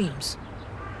his dreams.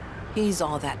 He's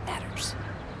all that matters.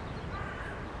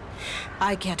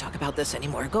 I can't talk about this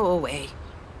anymore. Go away.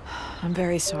 I'm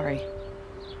very sorry.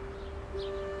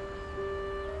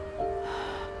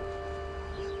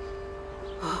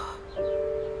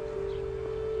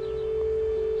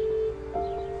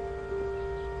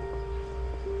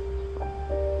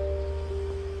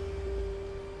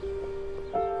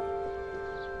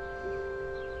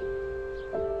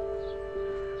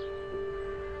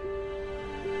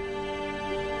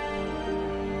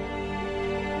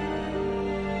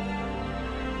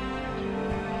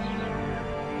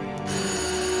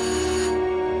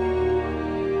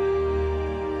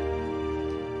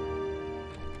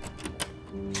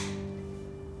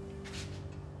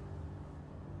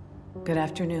 Good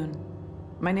afternoon.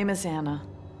 My name is Anna.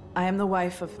 I am the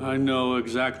wife of... I know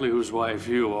exactly whose wife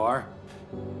you are.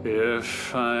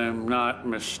 If I'm not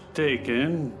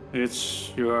mistaken,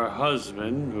 it's your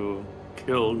husband who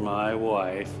killed my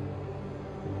wife.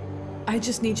 I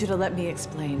just need you to let me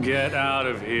explain. Get out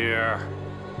of here.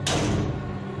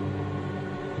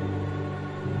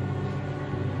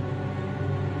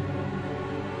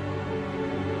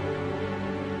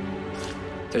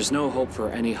 There's no hope for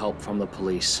any help from the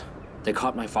police. They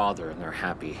caught my father and they're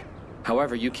happy.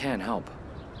 However, you can help.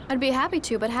 I'd be happy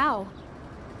to, but how?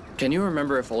 Can you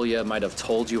remember if Olya might have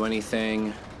told you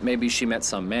anything? Maybe she met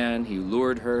some man, he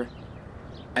lured her.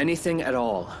 Anything at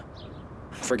all.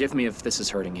 Forgive me if this is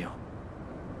hurting you.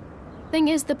 Thing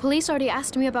is, the police already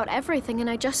asked me about everything and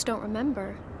I just don't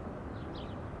remember.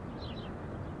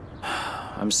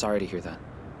 I'm sorry to hear that.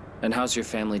 And how's your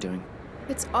family doing?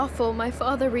 It's awful. My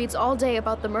father reads all day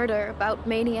about the murder, about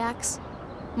maniacs.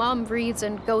 Mom reads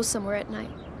and goes somewhere at night.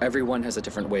 Everyone has a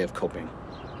different way of coping.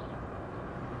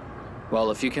 Well,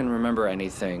 if you can remember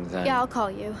anything, then... Yeah, I'll call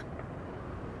you.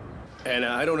 Anna,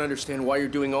 I don't understand why you're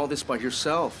doing all this by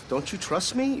yourself. Don't you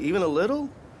trust me, even a little?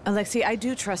 Alexei, I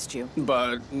do trust you.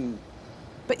 But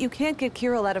you can't get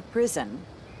Kirill out of prison.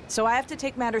 So I have to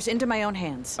take matters into my own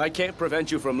hands. I can't prevent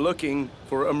you from looking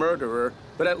for a murderer,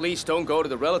 but at least don't go to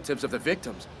the relatives of the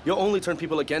victims. You'll only turn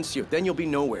people against you. Then you'll be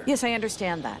nowhere. Yes, I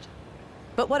understand that.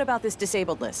 But what about this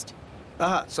disabled list?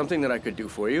 Something that I could do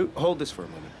for you. Hold this for a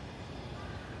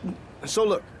moment. So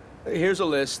look, here's a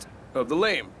list of the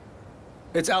lame.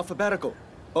 It's alphabetical,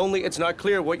 only it's not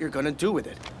clear what you're gonna do with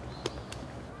it.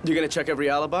 You're gonna check every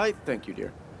alibi? Thank you,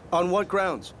 dear. On what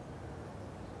grounds?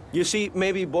 You see,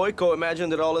 maybe Boyko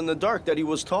imagined it all in the dark, that he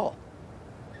was tall.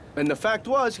 And the fact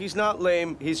was, he's not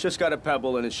lame, he's just got a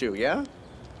pebble in his shoe, yeah?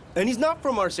 And he's not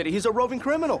from our city, he's a roving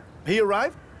criminal. He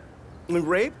arrived, and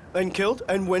raped, and killed,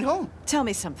 and went home. Tell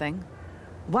me something.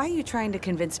 Why are you trying to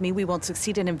convince me we won't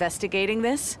succeed in investigating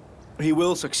this? He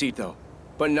will succeed, though.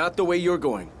 But not the way you're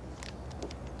going.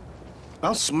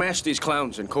 I'll smash these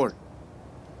clowns in court.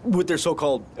 With their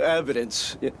so-called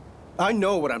evidence. I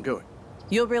know what I'm doing.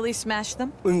 You'll really smash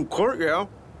them? In court, yeah.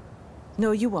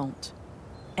 No, you won't.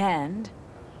 And,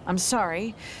 I'm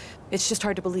sorry, it's just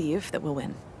hard to believe that we'll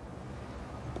win.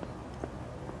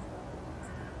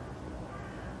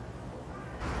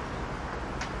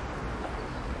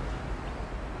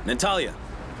 Natalia!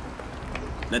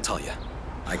 Natalia,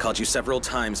 I called you several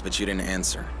times, but you didn't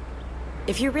answer.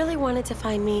 If you really wanted to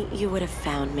find me, you would have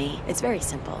found me. It's very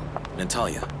simple.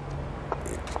 Natalia,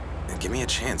 give me a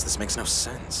chance. This makes no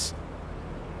sense.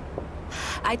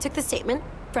 I took the statement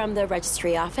from the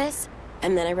registry office,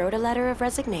 and then I wrote a letter of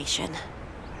resignation.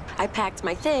 I packed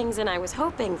my things, and I was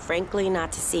hoping, frankly,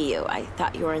 not to see you. I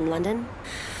thought you were in London.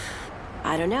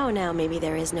 I don't know now. Maybe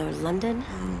there is no London.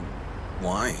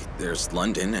 Why? There's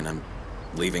London, and I'm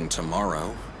leaving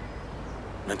tomorrow.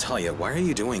 Natalia, why are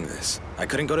you doing this? I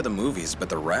couldn't go to the movies, but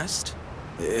the rest?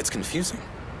 It's confusing.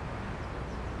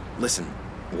 Listen,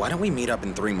 why don't we meet up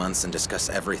in 3 months and discuss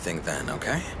everything then,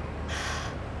 okay?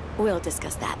 We'll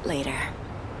discuss that later.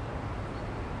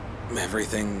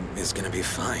 Everything is gonna be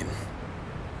fine.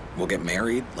 We'll get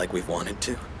married like we've wanted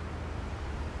to.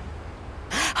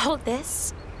 Hold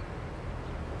this.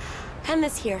 And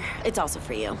this here, it's also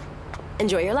for you.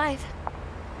 Enjoy your life.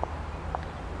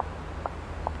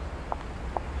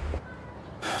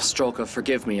 Strelka,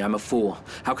 forgive me, I'm a fool.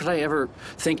 How could I ever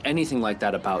think anything like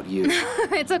that about you?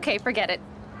 It's okay, forget it.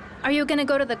 Are you gonna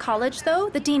go to the college, though?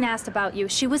 The dean asked about you.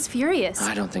 She was furious.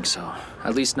 I don't think so.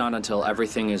 At least not until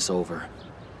everything is over.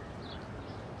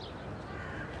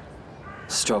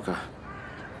 Strelka,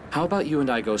 how about you and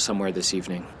I go somewhere this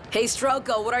evening? Hey,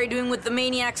 Strelka, what are you doing with the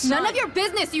maniac's son? None of your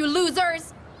business, you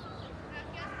losers!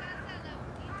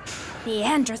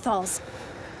 Neanderthals.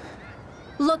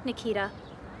 Look, Nikita.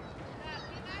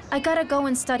 I gotta go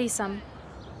and study some.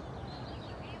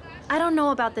 I don't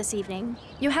know about this evening.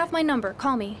 You have my number.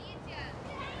 Call me.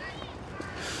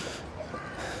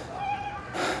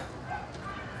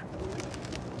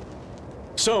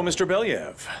 So, Mr.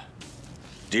 Belyaev,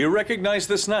 do you recognize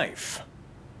this knife?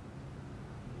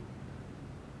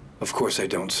 Of course I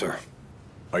don't, sir.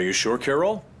 Are you sure,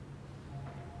 Carol?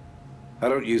 I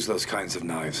don't use those kinds of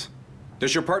knives.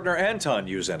 Does your partner Anton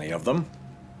use any of them?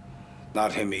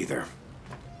 Not him either.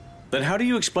 Then how do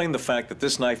you explain the fact that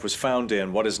this knife was found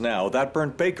in what is now that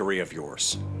burnt bakery of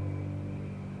yours?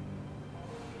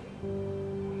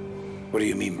 What do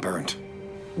you mean, burnt?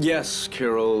 Yes,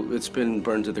 Carol, it's been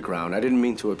burned to the ground. I didn't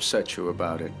mean to upset you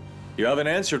about it. You haven't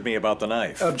answered me about the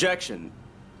knife. Objection.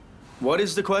 What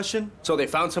is the question? So they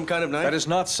found some kind of knife? That is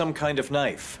not some kind of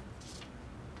knife.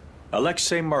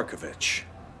 Alexei Markovich.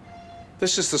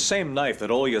 This is the same knife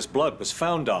that Olya's blood was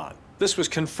found on. This was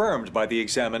confirmed by the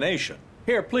examination.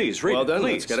 Here, please, read it, Well then,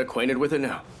 please. let's get acquainted with it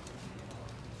now.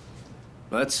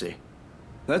 Let's see.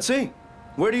 Let's see.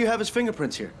 Where do you have his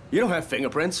fingerprints here? You don't have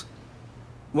fingerprints.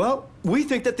 Well, we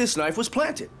think that this knife was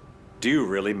planted. Do you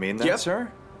really mean that, Yep.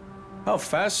 sir? How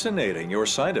fascinating, your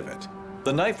side of it.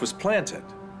 The knife was planted.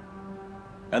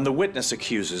 And the witness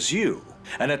accuses you.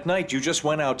 And at night, you just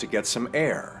went out to get some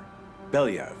air.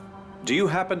 Belyaev, do you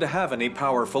happen to have any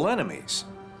powerful enemies?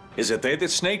 Is it they that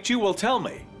snaked you? Well, tell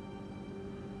me.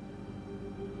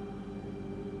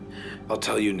 I'll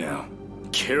tell you now.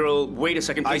 Carol, wait a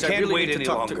second, please. I can't really wait need to any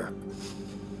talk longer.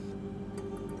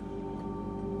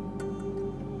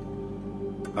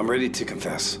 I'm ready to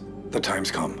confess. The time's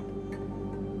come.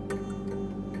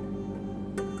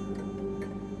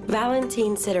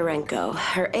 Valentin Sidorenko,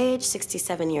 her age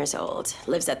 67 years old,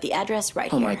 lives at the address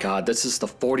right Oh here. my god, this is the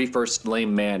 41st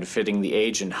lame man fitting the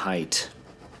age and height.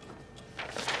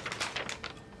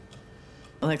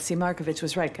 Alexei Markovich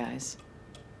was right, guys.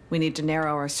 We need to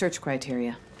narrow our search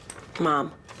criteria.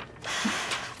 Mom.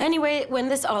 Anyway, when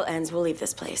this all ends, we'll leave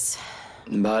this place.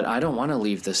 But I don't want to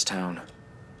leave this town.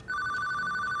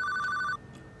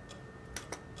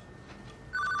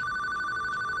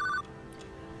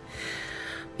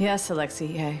 Yes, Alexei.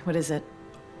 Hey, what is it?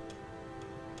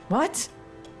 What?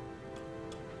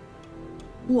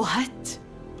 What?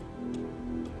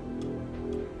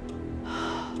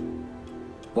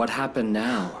 What happened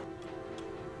now?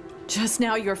 Just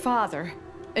now your father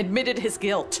admitted his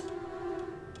guilt.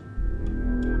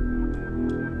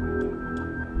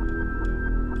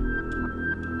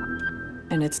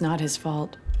 And it's not his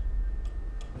fault.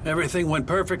 Everything went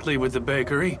perfectly with the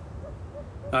bakery.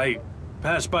 I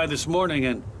passed by this morning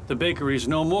and the bakery's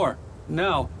no more.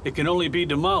 Now, it can only be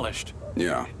demolished.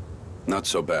 Yeah, not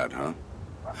so bad, huh?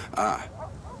 Ah,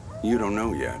 you don't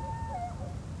know yet.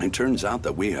 It turns out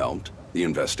that we helped the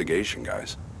investigation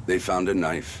guys. They found a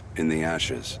knife in the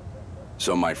ashes.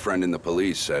 So my friend in the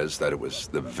police says that it was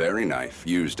the very knife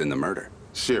used in the murder.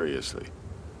 Seriously?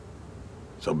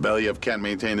 So Belyaev can't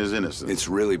maintain his innocence? It's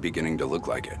really beginning to look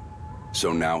like it.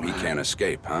 So now he can't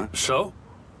escape, huh? So?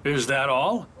 Is that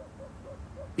all?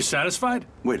 You satisfied?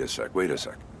 Wait a sec, wait a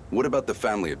sec. What about the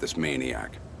family of this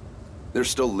maniac? They're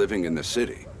still living in the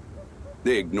city.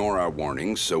 They ignore our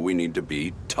warnings, so we need to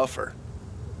be tougher.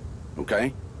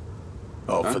 Okay?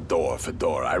 Oh, huh?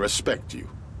 Fedor, I respect you.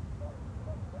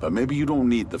 But maybe you don't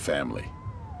need the family.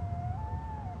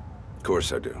 Of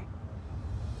course I do.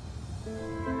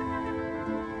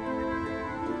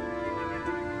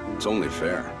 It's only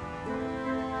fair.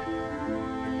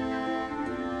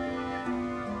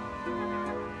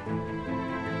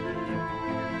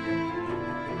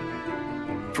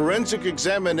 Forensic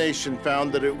examination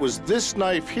found that it was this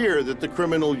knife here that the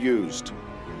criminal used.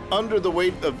 under the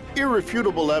weight of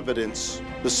irrefutable evidence,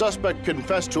 the suspect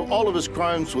confessed to all of his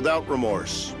crimes without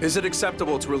remorse. Is it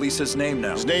acceptable to release his name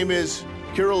now? His name is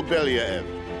Kirill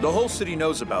Belyaev. The whole city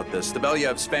knows about this, the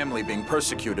Belyev's family being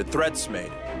persecuted, threats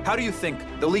made. How do you think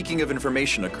the leaking of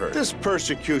information occurred? This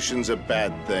persecution's a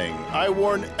bad thing. I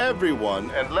warn everyone,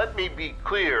 and let me be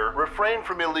clear, refrain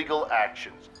from illegal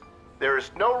actions. There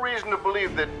is no reason to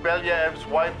believe that Belyev's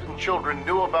wife and children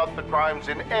knew about the crimes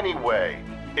in any way.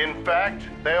 In fact,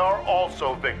 they are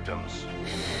also victims.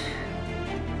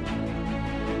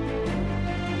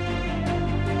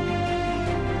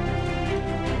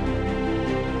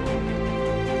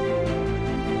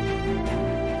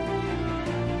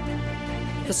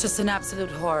 It's just an absolute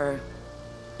horror.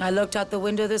 I looked out the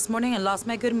window this morning and lost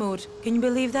my good mood. Can you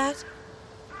believe that?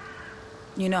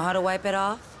 You know how to wipe it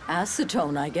off?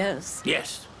 Acetone, I guess.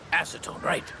 Yes, acetone,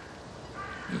 right.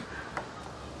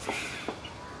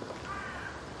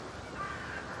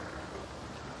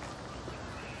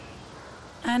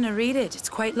 Anna, read it. It's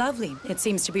quite lovely. It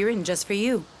seems to be written just for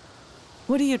you.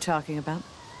 What are you talking about?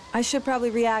 I should probably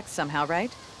react somehow,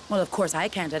 right? Well, of course I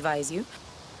can't advise you,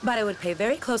 but I would pay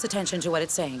very close attention to what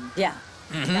it's saying. Yeah.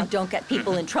 Now don't get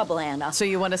people in trouble, Anna. So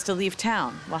you want us to leave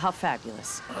town? Well, how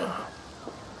fabulous.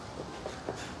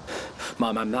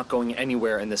 Mom, I'm not going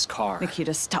anywhere in this car.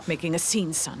 Nikita, stop making a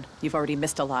scene, son. You've already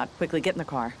missed a lot. Quickly, get in the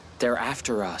car. They're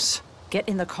after us. Get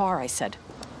in the car, I said.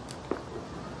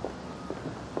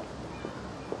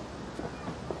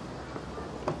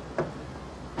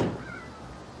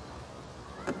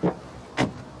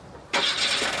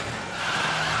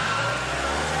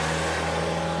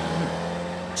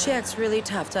 She acts really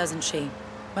tough, doesn't she?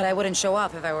 But I wouldn't show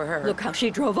off if I were her. Look how she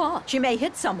drove off. She may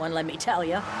hit someone, let me tell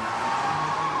you.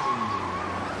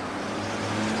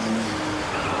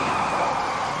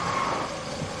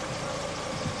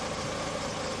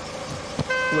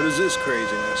 What is this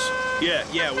craziness?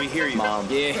 Yeah, we hear you. Mom.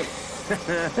 Yeah.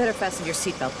 Better fasten your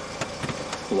seatbelt.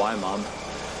 Why, Mom?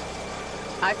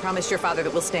 I promised your father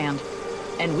that we'll stand.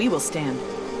 And we will stand.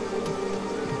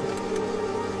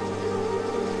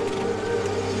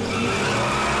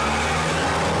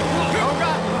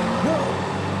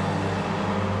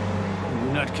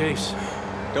 Nutcase.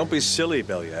 Don't be silly,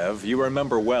 Belyaev. You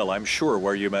remember well, I'm sure,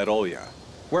 where you met Olya.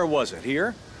 Where was it?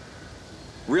 Here?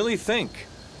 Really think.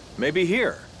 Maybe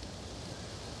here.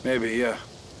 Maybe, yeah.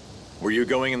 Were you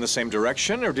going in the same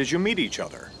direction, or did you meet each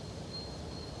other?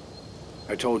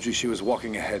 I told you she was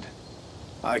walking ahead.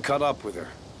 I caught up with her.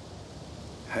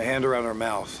 A hand around her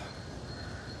mouth.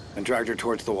 And dragged her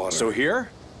towards the water. So here?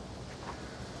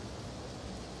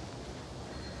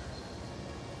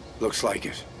 Looks like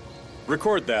it.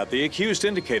 Record that. The accused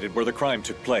indicated where the crime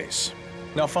took place.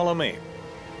 Now follow me.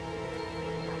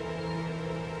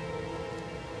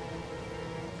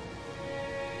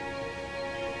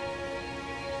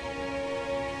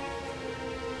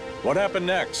 What happened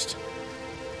next?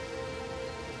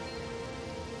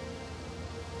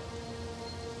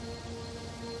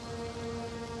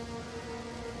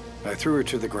 I threw her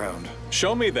to the ground.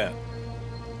 Show me then.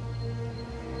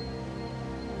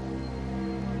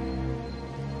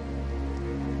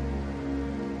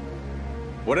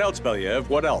 What else, Belyaev?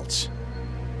 What else?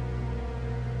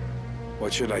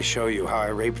 What should I show you? How I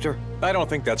raped her? I don't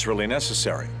think that's really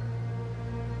necessary.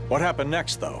 What happened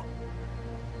next, though?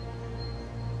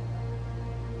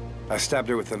 I stabbed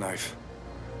her with the knife.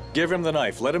 Give him the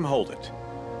knife. Let him hold it.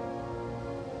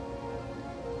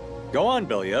 Go on,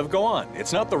 Belyaev. Go on.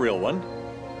 It's not the real one.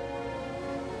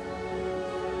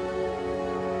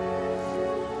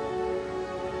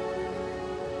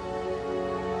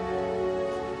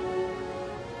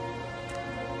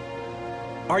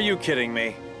 Are you kidding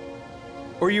me?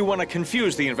 Or you want to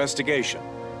confuse the investigation?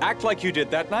 Act like you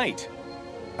did that night.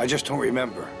 I just don't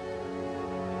remember.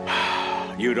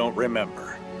 You don't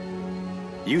remember.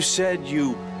 You said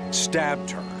you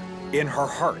stabbed her in her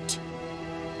heart.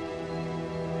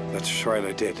 That's right,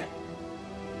 I did.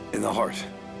 In the heart.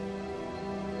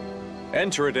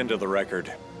 Enter it into the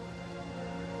record.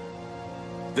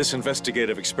 This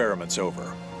investigative experiment's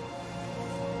over.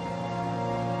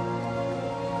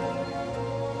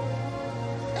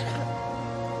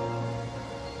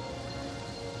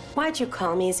 Why'd you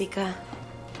call me, Zika?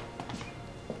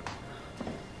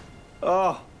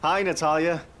 Oh, hi,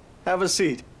 Natalia. Have a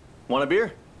seat. Want a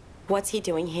beer? What's he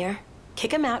doing here?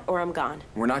 Kick him out or I'm gone.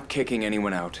 We're not kicking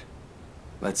anyone out.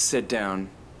 Let's sit down.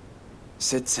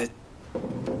 Sit.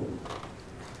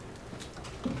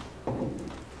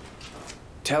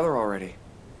 Tell her already.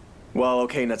 Well,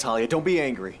 okay, Natalia, don't be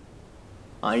angry.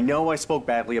 I know I spoke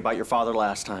badly about your father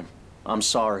last time. I'm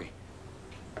sorry.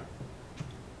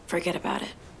 Forget about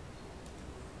it.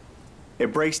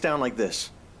 It breaks down like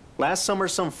this. Last summer,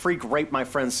 some freak raped my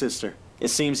friend's sister. It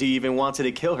seems he even wanted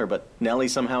to kill her, but Nellie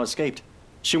somehow escaped.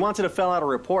 She wanted to fill out a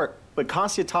report, but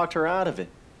Kostya talked her out of it.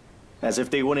 As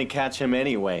if they wouldn't catch him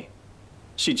anyway.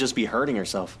 She'd just be hurting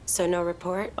herself. So no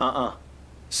report?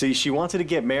 See, she wanted to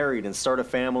get married and start a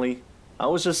family. I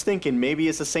was just thinking maybe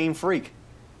it's the same freak.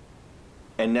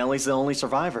 And Nellie's the only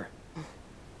survivor.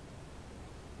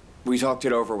 We talked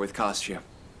it over with Kostya.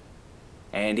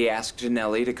 And he asked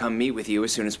Nellie to come meet with you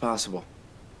as soon as possible.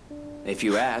 If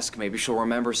you ask, maybe she'll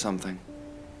remember something.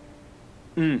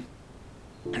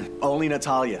 Only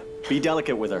Natalia. Be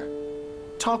delicate with her.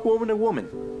 Talk woman to woman.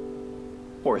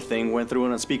 Poor thing went through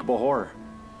an unspeakable horror.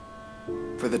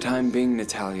 For the time being,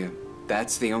 Natalia,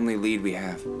 that's the only lead we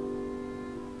have.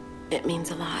 It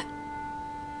means a lot.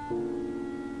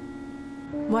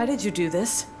 Why did you do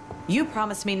this? You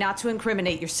promised me not to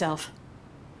incriminate yourself.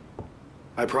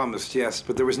 I promised, yes,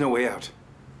 but there was no way out.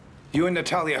 You and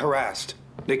Natalia harassed.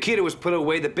 Nikita was put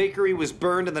away, the bakery was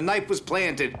burned, and the knife was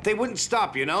planted. They wouldn't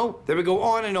stop, you know? They would go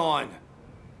on and on.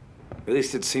 At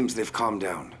least it seems they've calmed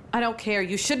down. I don't care.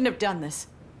 You shouldn't have done this.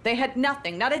 They had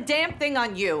nothing, not a damn thing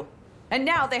on you. And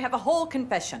now they have a whole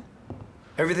confession.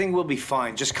 Everything will be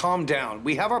fine. Just calm down.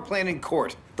 We have our plan in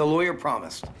court. The lawyer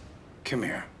promised. Come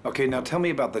here. Okay, now tell me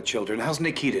about the children. How's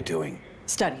Nikita doing?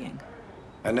 Studying.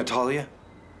 And Natalia?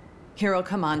 Hero,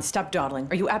 come on. Stop dawdling.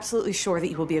 Are you absolutely sure that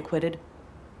you will be acquitted?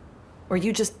 Or are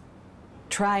you just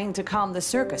trying to calm the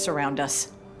circus around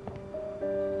us?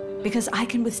 Because I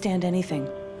can withstand anything.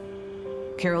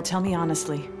 Carol, tell me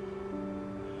honestly.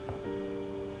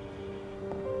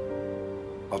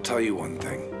 I'll tell you one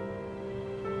thing.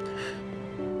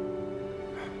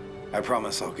 I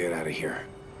promise I'll get out of here.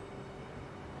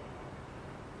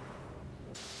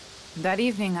 That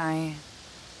evening, I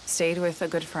stayed with a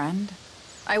good friend.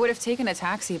 I would have taken a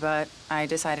taxi, but I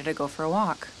decided to go for a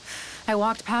walk. I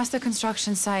walked past the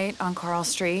construction site on Carl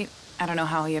Street. I don't know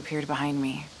how he appeared behind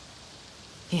me.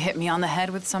 He hit me on the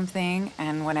head with something,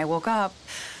 and when I woke up,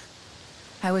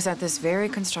 I was at this very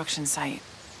construction site,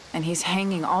 and he's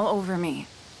hanging all over me.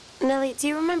 Nellie, do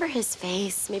you remember his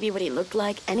face? Maybe what he looked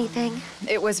like? Anything?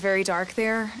 It was very dark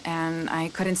there, and I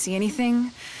couldn't see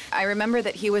anything. I remember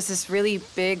that he was this really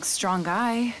big, strong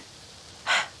guy.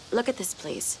 Look at this,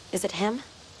 please. Is it him?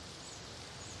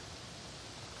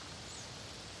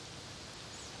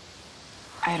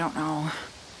 I don't know.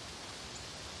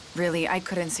 Really, I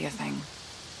couldn't see a thing.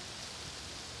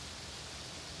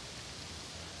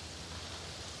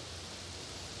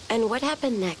 And what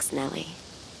happened next, Nellie?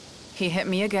 He hit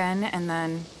me again, and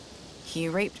then he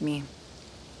raped me.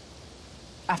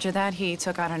 After that, he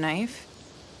took out a knife.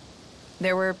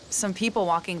 There were some people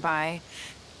walking by,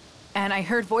 and I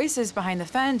heard voices behind the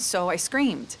fence, so I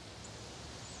screamed.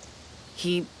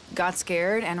 He got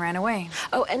scared and ran away.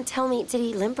 Oh, and tell me, did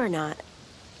he limp or not?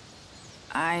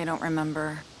 I don't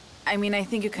remember. I mean, I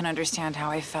think you can understand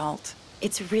how I felt.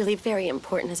 It's really very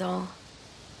important is all.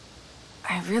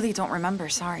 I really don't remember,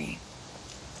 sorry.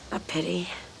 A pity.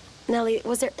 Nellie,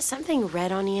 was there something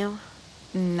red on you?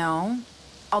 No.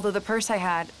 Although the purse I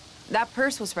had, that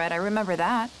purse was red, I remember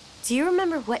that. Do you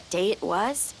remember what day it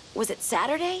was? Was it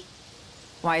Saturday?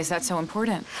 Why is that so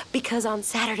important? Because on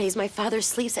Saturdays, my father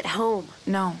sleeps at home.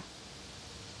 No.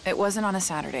 It wasn't on a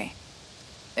Saturday.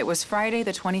 It was Friday,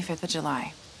 the 25th of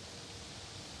July.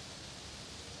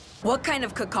 What kind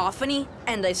of cacophony?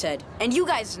 And I said, and you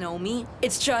guys know me.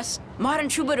 It's just, modern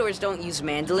troubadours don't use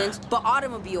mandolins, but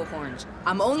automobile horns.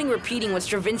 I'm only repeating what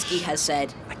Stravinsky has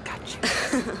said. I got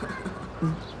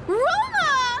you.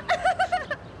 Roma!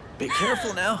 Be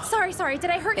careful now. Sorry,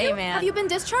 did I hurt you? Hey, man. Have you been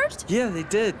discharged? Yeah, they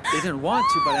did. They didn't want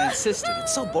to, but I insisted.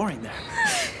 It's so boring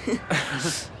there.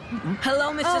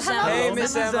 Hello, Mrs. Emma. Hey,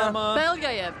 Miss Emma.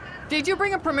 Belyayev, did you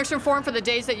bring a permission form for the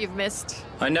days that you've missed?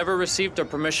 I never received a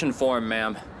permission form,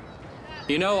 ma'am.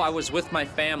 You know, I was with my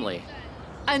family.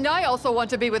 And I also want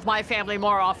to be with my family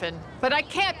more often, but I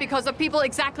can't because of people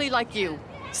exactly like you.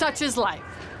 Such is life.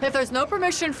 If there's no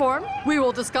permission form, we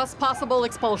will discuss possible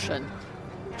expulsion.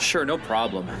 Sure, no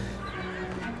problem.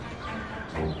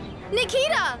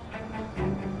 Nikita!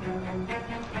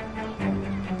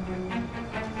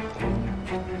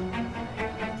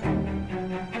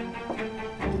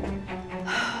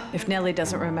 If Nellie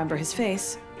doesn't remember his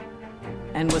face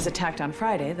and was attacked on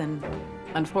Friday, then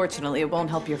unfortunately it won't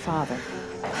help your father.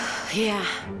 Yeah,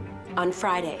 on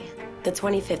Friday, the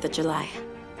 25th of July.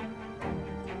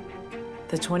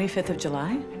 The 25th of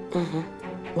July? Mm-hmm.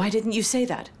 Why didn't you say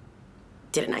that?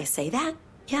 Didn't I say that?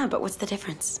 Yeah, but what's the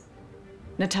difference?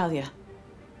 Natalia,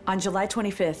 on July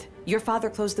 25th, your father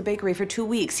closed the bakery for 2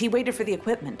 weeks. He waited for the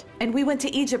equipment. And we went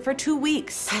to Egypt for 2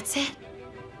 weeks. That's it?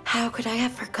 How could I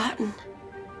have forgotten?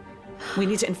 We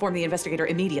need to inform the investigator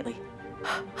immediately.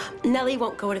 Nellie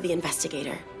won't go to the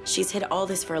investigator. She's hid all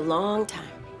this for a long time.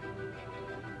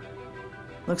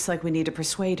 Looks like we need to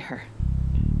persuade her.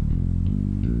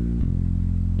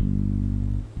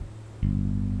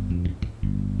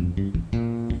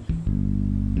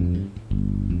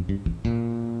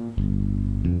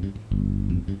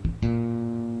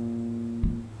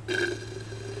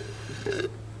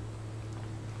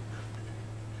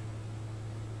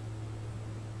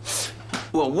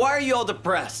 Well, why are you all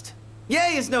depressed? Yeah,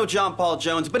 he's no John Paul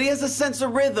Jones, but he has a sense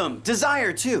of rhythm,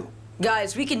 desire too.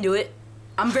 Guys, we can do it.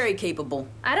 I'm very capable.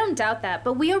 I don't doubt that,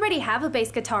 but we already have a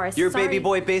bass guitarist. Your Sorry. baby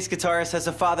boy bass guitarist has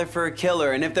a father for a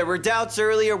killer, and if there were doubts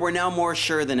earlier, we're now more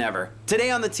sure than ever.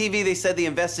 Today on the TV, they said the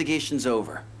investigation's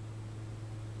over.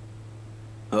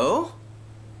 Oh?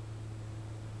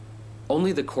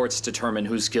 Only the courts determine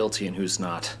who's guilty and who's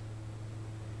not.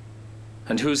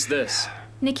 And who's this?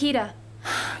 Nikita.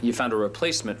 You found a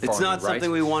replacement for me, It's not right? something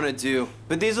we want to do,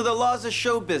 but these are the laws of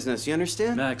show business, you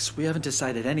understand? Max, we haven't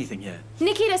decided anything yet.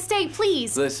 Nikita, stay,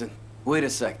 please. Listen, wait a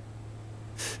sec.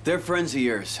 They're friends of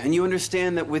yours, and you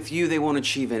understand that with you they won't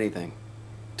achieve anything.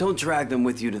 Don't drag them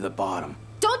with you to the bottom.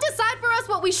 Don't decide for us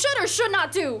what we should or should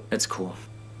not do. It's cool.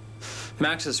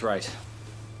 Max is right.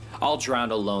 I'll drown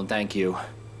alone, thank you.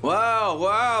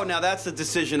 Wow, now that's the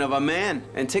decision of a man.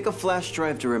 And take a flash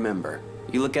drive to remember.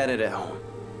 You look at it at home.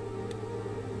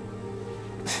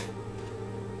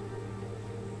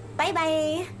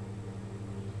 Bye-bye.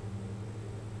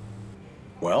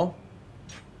 Well,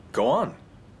 go on.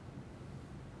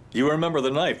 You remember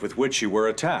the knife with which you were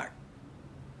attacked?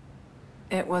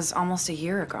 It was almost a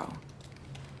year ago.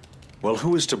 Well,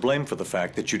 who is to blame for the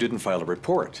fact that you didn't file a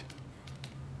report?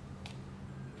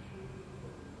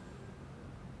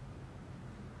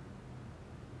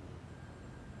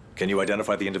 Can you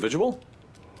identify the individual?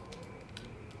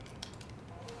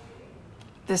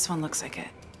 This one looks like it.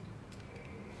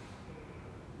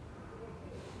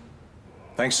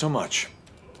 Thanks so much.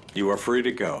 You are free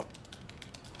to go.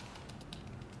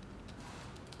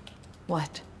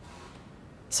 What?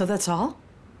 So that's all?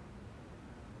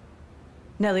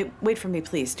 Nellie, wait for me,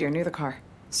 please, dear, near the car.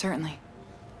 Certainly.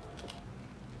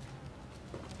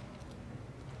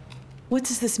 What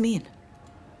does this mean?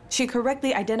 She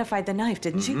correctly identified the knife,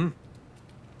 didn't she?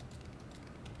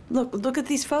 Look at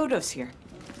these photos here.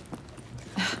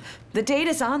 The date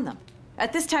is on them.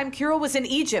 At this time, Kirill was in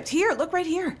Egypt. Here, look right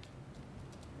here.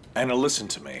 Anna, listen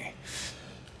to me.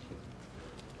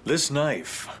 This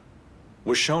knife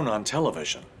was shown on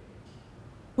television.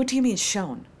 What do you mean,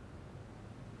 shown?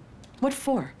 What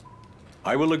for?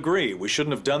 I will agree, we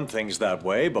shouldn't have done things that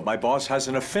way, but my boss has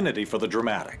an affinity for the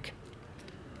dramatic.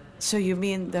 So you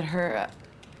mean that her...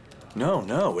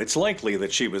 No, it's likely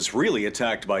that she was really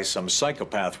attacked by some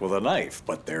psychopath with a knife,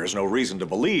 but there's no reason to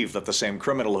believe that the same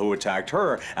criminal who attacked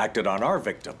her acted on our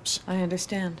victims. I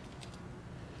understand.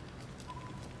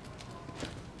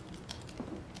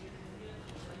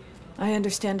 I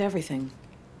understand everything.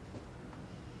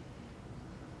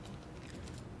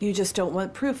 You just don't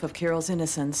want proof of Kirill's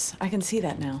innocence. I can see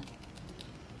that now.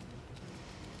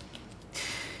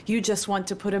 You just want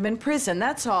to put him in prison,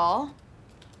 that's all.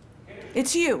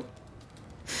 It's you.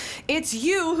 It's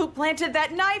you who planted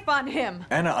that knife on him!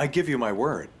 Anna, I give you my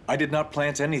word. I did not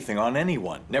plant anything on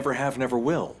anyone. Never have, never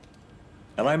will.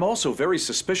 And I'm also very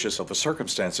suspicious of the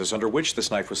circumstances under which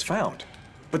this knife was found.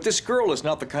 But this girl is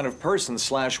not the kind of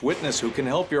person/witness who can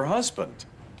help your husband.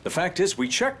 The fact is, we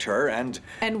checked her and...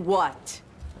 And what?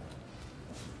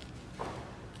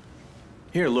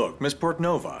 Here, look, Miss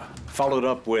Portnova followed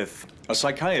up with a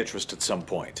psychiatrist at some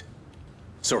point.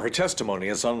 So her testimony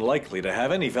is unlikely to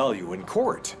have any value in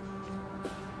court.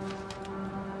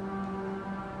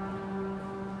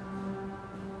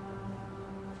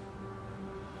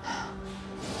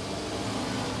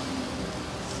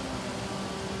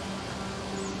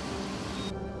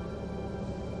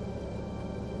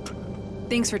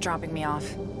 Thanks for dropping me off.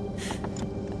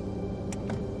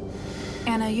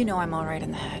 Anna, you know I'm all right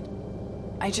in the head.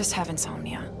 I just have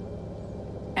insomnia.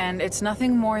 And it's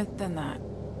nothing more than that.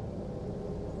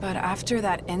 But after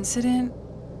that incident,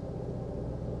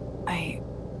 I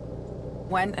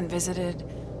went and visited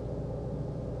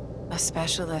a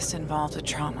specialist involved with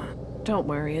trauma. Don't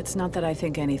worry, it's not that I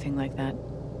think anything like that.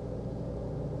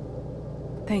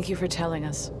 Thank you for telling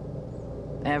us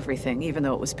everything, even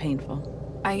though it was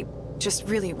painful. I just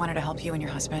really wanted to help you and your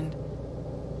husband.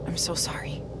 I'm so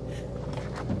sorry.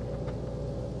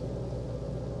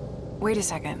 Wait a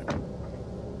second.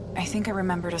 I think I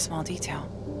remembered a small detail.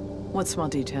 What small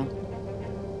detail?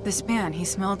 This man, he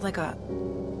smelled like a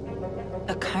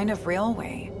kind of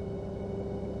railway.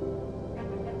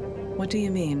 What do you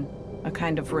mean? A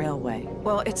kind of railway.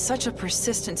 Well, it's such a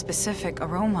persistent, specific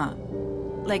aroma.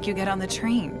 Like you get on the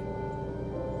train.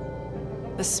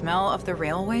 The smell of the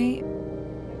railway.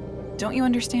 Don't you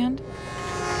understand?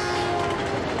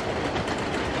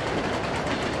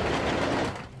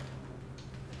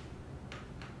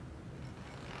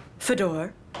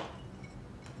 Fedor,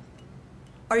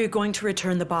 are you going to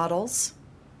return the bottles?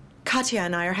 Katya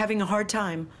and I are having a hard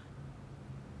time.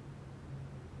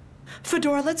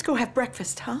 Fedor, let's go have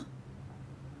breakfast, huh?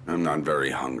 I'm not very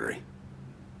hungry.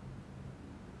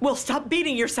 Well, stop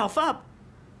beating yourself up.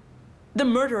 The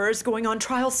murderer is going on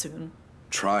trial soon.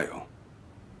 Trial?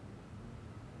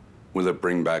 Will it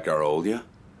bring back our Olya?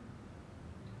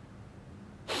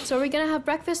 So are we gonna have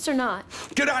breakfast or not?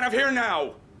 Get out of here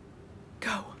now!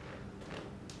 Go.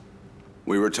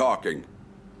 We were talking.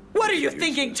 What are you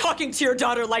thinking, talking to your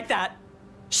daughter like that?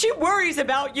 She worries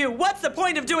about you. What's the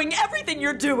point of doing everything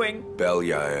you're doing?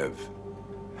 Belyaev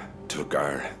took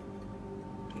our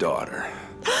daughter.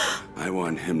 I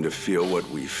want him to feel what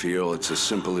we feel. It's as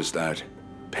simple as that.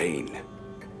 Pain.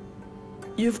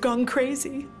 You've gone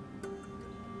crazy.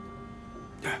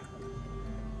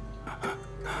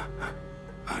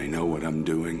 I know what I'm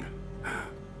doing.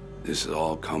 This has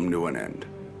all come to an end.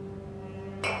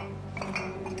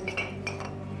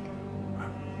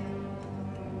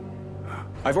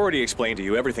 I've already explained to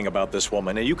you everything about this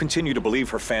woman, and you continue to believe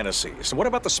her fantasies. And what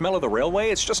about the smell of the railway?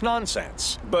 It's just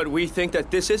nonsense. But we think that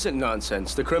this isn't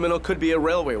nonsense. The criminal could be a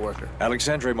railway worker.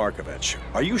 Alexandre Markovich,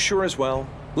 are you sure as well?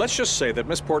 Let's just say that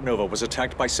Miss Portnova was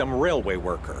attacked by some railway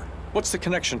worker. What's the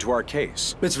connection to our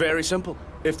case? It's very simple.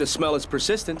 If the smell is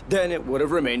persistent, then it would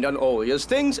have remained on Olya's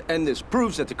things, and this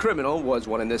proves that the criminal was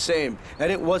one and the same,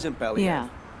 and it wasn't Belyaev. Yeah.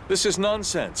 This is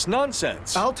nonsense.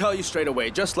 Nonsense. I'll tell you straight away,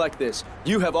 just like this.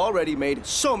 You have already made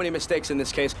so many mistakes in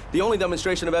this case. The only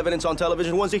demonstration of evidence on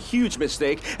television was a huge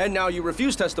mistake, and now you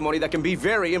refuse testimony that can be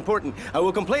very important. I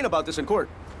will complain about this in court.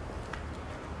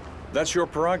 That's your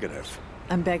prerogative.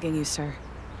 I'm begging you, sir.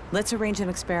 Let's arrange an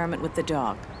experiment with the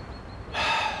dog.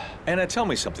 Anna, tell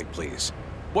me something, please.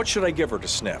 What should I give her to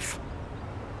sniff?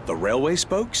 The railway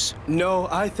spokes? No,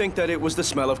 I think that it was the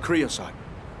smell of creosote.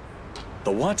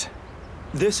 The what?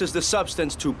 This is the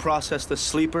substance to process the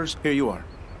sleepers. Here you are.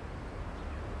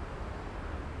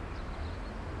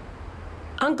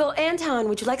 Uncle Anton,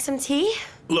 would you like some tea?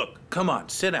 Look, come on,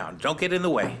 sit down. Don't get in the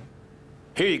way.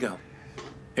 Here you go.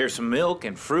 Here's some milk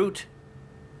and fruit.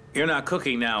 You're not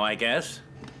cooking now, I guess.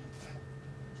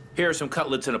 Here are some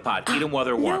cutlets in a pot. Eat them while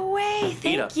they're warm. No way, Eat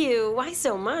 'em. thank you. Why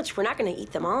so much? We're not gonna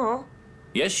eat them all.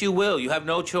 Yes, you will. You have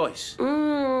no choice.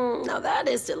 Now that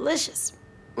is delicious.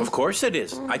 Of course it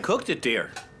is. I cooked it,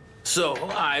 dear. So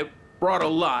I brought a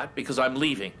lot because I'm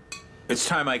leaving. It's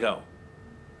time I go.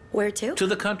 Where to? To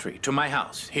the country, to my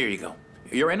house. Here you go.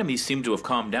 Your enemies seem to have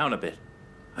calmed down a bit.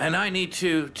 And I need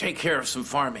to take care of some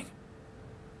farming.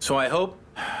 So I hope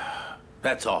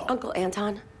that's all. Uncle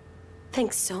Anton,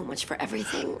 thanks so much for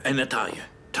everything. And Natalia,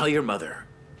 tell your mother,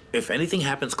 if anything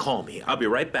happens, call me. I'll be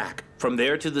right back. From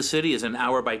there to the city is an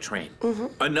hour by train.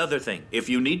 Another thing, if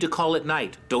you need to call at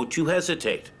night, don't you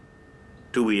hesitate.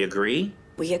 Do we agree?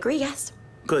 We agree, yes.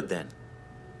 Good then.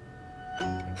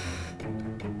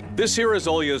 This here is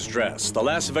Olya's dress, the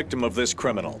last victim of this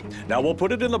criminal. Now we'll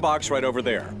put it in the box right over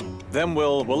there. Then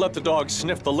we'll let the dog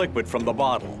sniff the liquid from the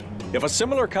bottle. If a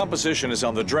similar composition is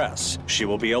on the dress, she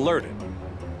will be alerted.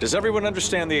 Does everyone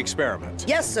understand the experiment?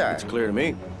 Yes, sir. It's clear to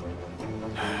me.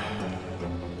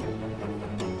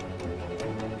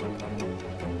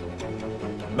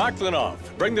 Makhlinov,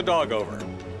 bring the dog over.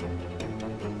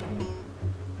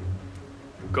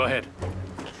 Go ahead.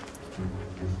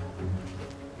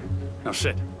 Now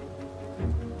sit.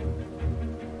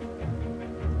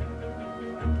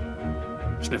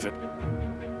 Sniff it.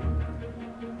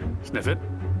 Sniff it.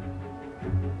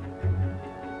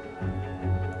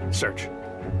 Search.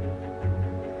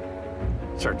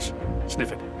 Search.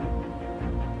 Sniff it.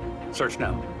 Search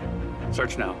now.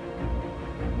 Search now.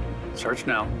 Search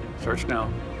now. Search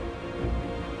now.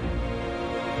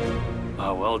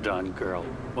 Ah, well done, girl.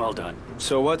 Well done.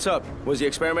 So what's up? Was the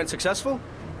experiment successful?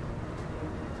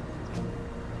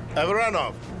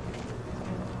 Averanov.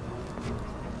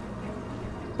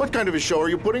 What kind of a show are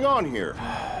you putting on here?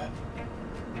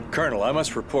 Colonel, I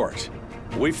must report.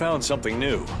 We found something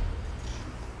new.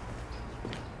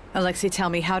 Alexei, tell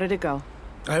me, how did it go?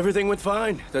 Everything went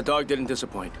fine. The dog didn't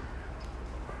disappoint.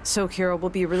 So Kira will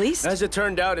be released? As it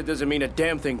turned out, it doesn't mean a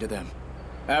damn thing to them.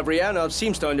 Avrianov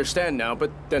seems to understand now,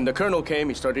 but then the colonel came,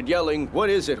 he started yelling, "What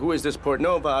is it? Who is this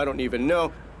Portnova? I don't even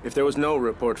know." If there was no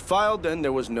report filed, then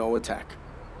there was no attack.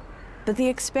 But the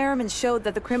experiment showed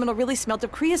that the criminal really smelled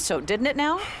of creosote, didn't it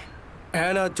now?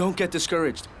 Anna, don't get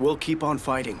discouraged. We'll keep on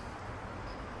fighting.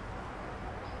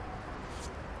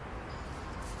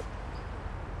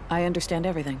 I understand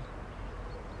everything.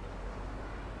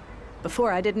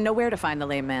 Before, I didn't know where to find the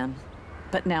lame man.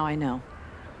 But now I know.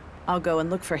 I'll go and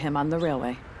look for him on the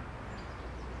railway.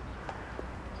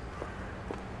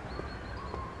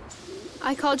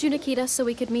 I called you, Nikita, so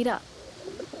we could meet up.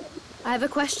 I have a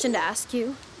question to ask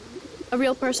you. A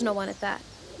real personal one at that.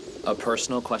 A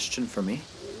personal question for me?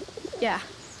 Yeah.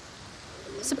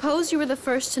 Suppose you were the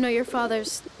first to know your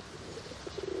father's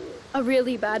a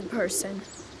really bad person.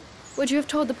 Would you have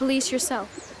told the police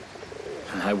yourself?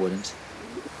 I wouldn't.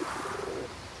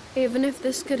 Even if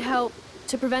this could help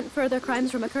to prevent further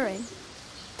crimes from occurring?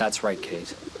 That's right,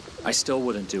 Kate. I still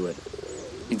wouldn't do it.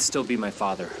 He'd still be my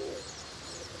father.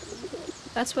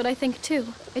 That's what I think too.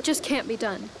 It just can't be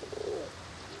done.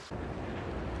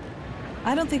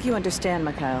 I don't think you understand,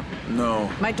 Mikhail. No.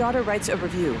 My daughter writes a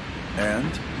review.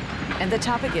 And? And the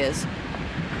topic is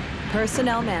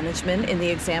personnel management in the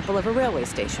example of a railway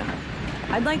station.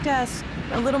 I'd like to ask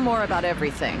a little more about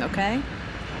everything, okay?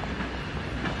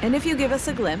 And if you give us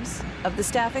a glimpse of the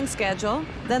staffing schedule,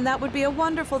 then that would be a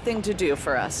wonderful thing to do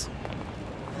for us.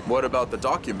 What about the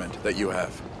document that you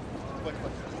have?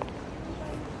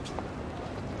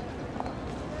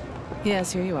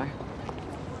 Yes, here you are.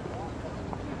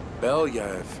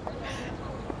 Belyaev.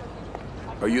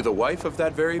 Are you the wife of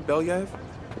that very Belyaev?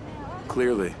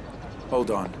 Clearly. Hold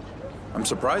on. I'm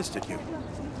surprised at you.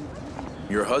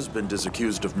 Your husband is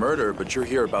accused of murder, but you're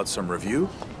here about some review?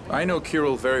 I know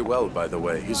Kirill very well, by the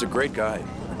way. He's a great guy.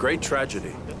 A great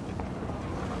tragedy.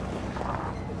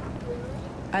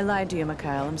 I lied to you,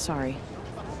 Mikhail. I'm sorry.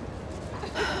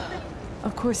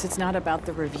 Of course, it's not about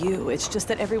the review. It's just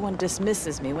that everyone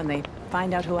dismisses me when they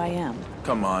find out who I am.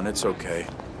 Come on, it's okay.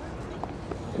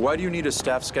 Why do you need a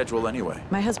staff schedule anyway?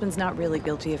 My husband's not really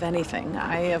guilty of anything.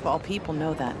 I, of all people,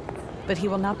 know that. But he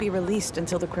will not be released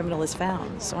until the criminal is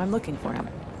found, so I'm looking for him.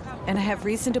 And I have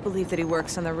reason to believe that he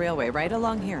works on the railway right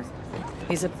along here.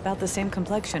 He's about the same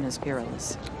complexion as Kirill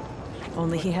is.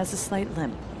 Only he has a slight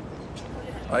limp.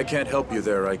 I can't help you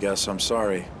there, I guess. I'm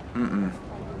sorry.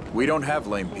 We don't have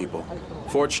lame people.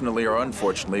 Fortunately or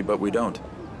unfortunately, but we don't.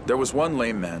 There was one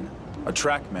lame man, a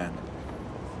track man.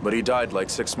 But he died like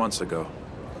 6 months ago.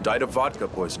 Died of vodka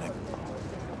poisoning.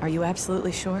 Are you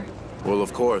absolutely sure? Well,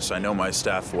 of course, I know my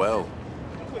staff well.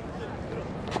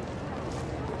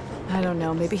 I don't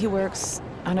know, maybe he works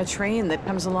on a train that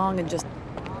comes along and just...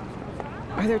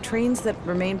 Are there trains that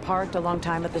remain parked a long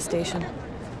time at the station?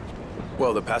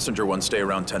 Well, the passenger ones stay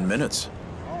around 10 minutes.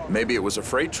 Maybe it was a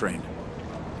freight train.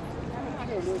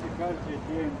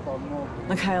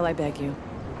 Mikhail, I beg you.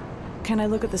 Can I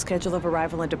look at the schedule of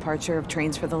arrival and departure of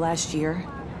trains for the last year?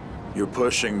 You're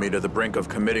pushing me to the brink of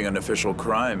committing an official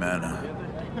crime, Anna.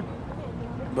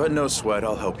 But no sweat,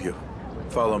 I'll help you.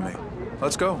 Follow me.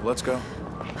 Let's go, let's go.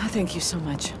 Oh, thank you so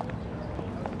much.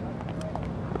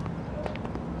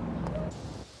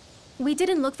 We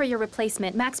didn't look for your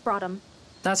replacement. Max brought him.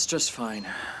 That's just fine.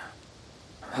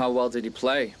 How well did he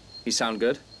play? He sound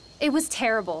good? It was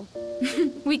terrible.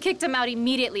 We kicked him out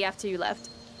immediately after you left.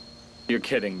 You're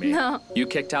kidding me. No. You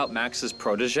kicked out Max's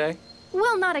protege?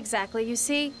 Well, not exactly, you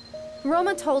see.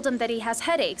 Roma told him that he has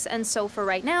headaches, and so for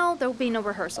right now, there will be no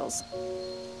rehearsals.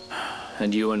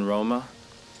 And you and Roma?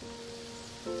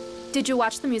 Did you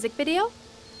watch the music video?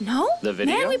 No? The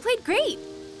video? Man, we played great.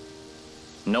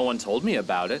 No one told me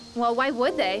about it. Well, why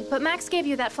would they? But Max gave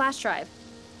you that flash drive.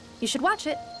 You should watch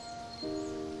it.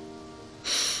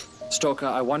 Stroka,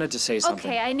 I wanted to say something.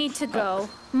 Okay, I need to go.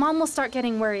 Mom will start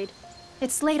getting worried.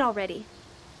 It's late already.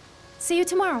 See you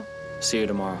tomorrow. See you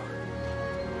tomorrow.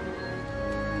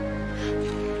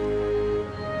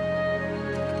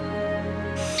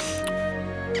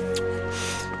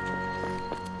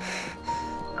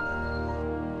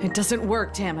 It doesn't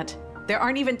work, damn it. There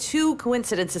aren't even 2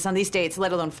 coincidences on these dates,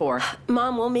 let alone 4.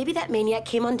 Mom, well, maybe that maniac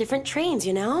came on different trains,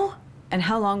 you know? And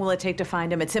how long will it take to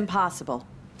find him? It's impossible.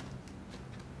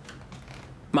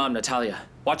 Mom, Natalia,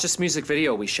 watch this music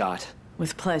video we shot.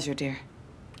 With pleasure, dear.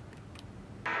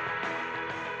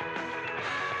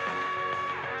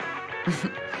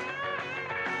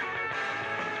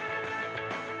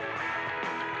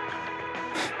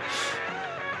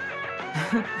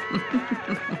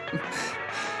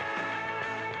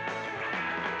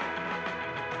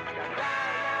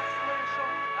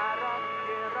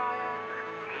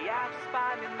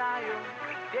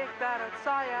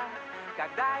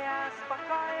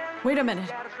 Wait a minute.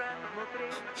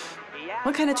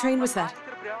 What kind of train was that?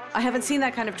 I haven't seen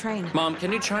that kind of train. Mom,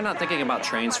 can you try not thinking about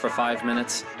trains for 5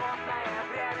 minutes?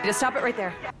 Just stop it right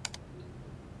there.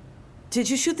 Did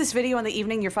you shoot this video on the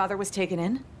evening your father was taken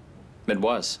in? It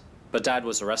was, but Dad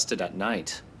was arrested at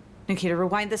night. Nikita,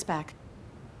 rewind this back.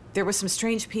 There were some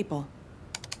strange people.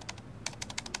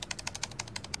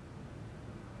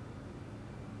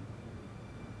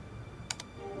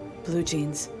 Blue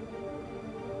jeans.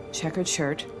 Checkered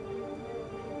shirt.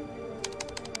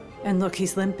 And look,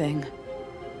 he's limping.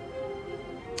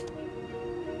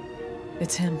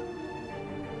 It's him.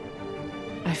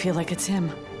 I feel like it's him.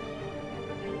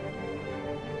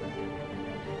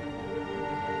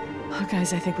 Oh,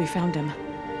 guys, I think we found him.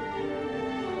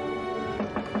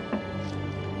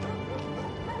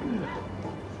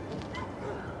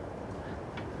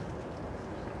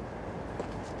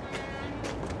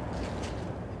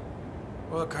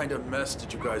 What kind of mess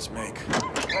did you guys make?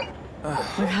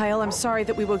 Mikhail, I'm sorry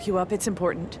that we woke you up. It's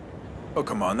important. Oh,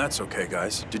 come on, that's okay,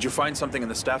 guys. Did you find something in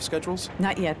the staff schedules?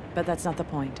 Not yet, but that's not the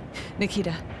point.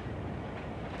 Nikita,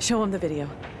 show him the video.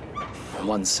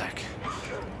 1 sec.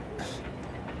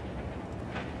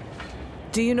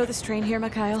 Do you know this train here,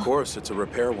 Mikhail? Of course, it's a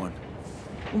repair one.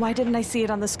 Why didn't I see it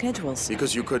on the schedules?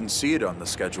 Because you couldn't see it on the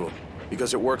schedule.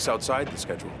 Because it works outside the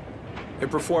schedule. It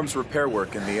performs repair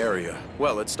work in the area.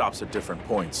 Well, it stops at different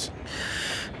points.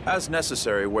 As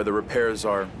necessary where the repairs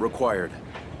are required.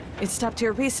 It stopped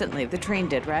here recently, the train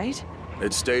did, right?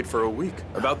 It stayed for a week.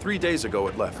 About 3 days ago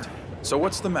it left. So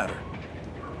what's the matter?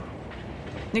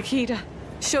 Nikita,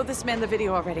 show this man the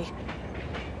video already.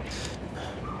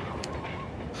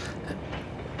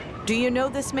 Do you know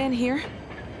this man here?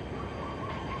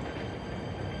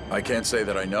 I can't say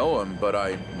that I know him, but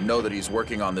I know that he's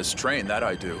working on this train, that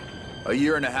I do. 1.5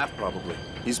 years probably.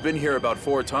 He's been here about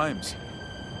 4 times.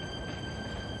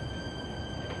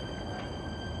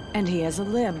 And he has a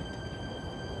limp,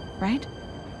 right?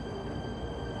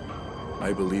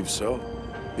 I believe so.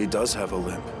 He does have a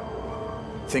limp.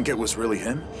 Think it was really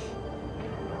him?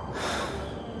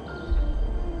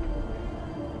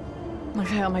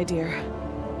 Mikhail, my dear,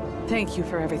 thank you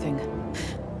for everything.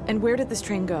 And where did this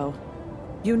train go?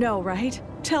 You know, right?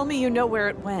 Tell me you know where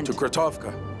it went. To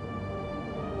Kratovka.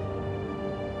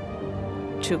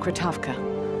 To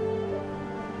Kratovka.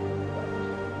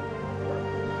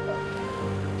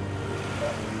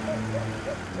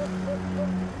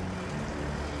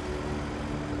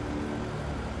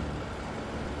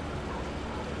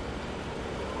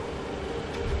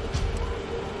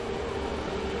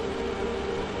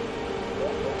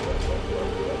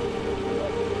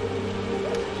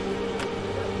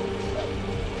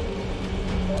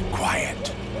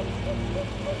 Quiet.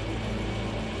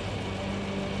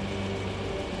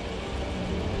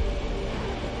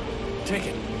 Take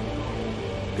it.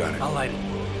 Got it. I'll light it.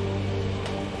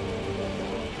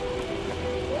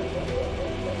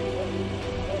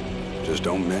 Just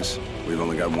don't miss. We've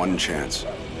only got one chance.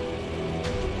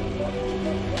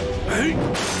 Hey!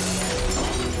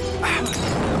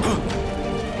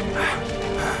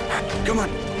 Come on!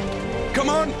 Come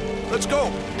on! Let's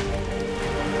go!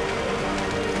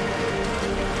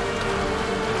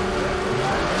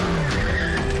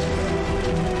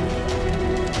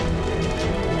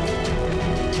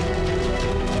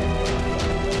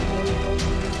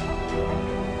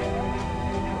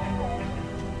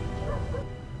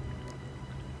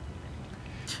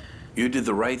 You did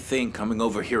the right thing coming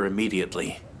over here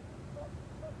immediately.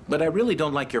 But I really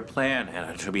don't like your plan,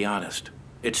 Anna, to be honest.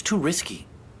 It's too risky.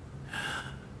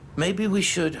 Maybe we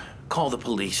should call the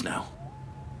police now.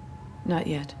 Not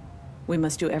yet. We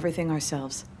must do everything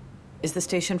ourselves. Is the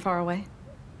station far away?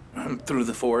 Through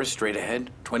the forest, straight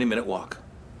ahead, 20-minute walk.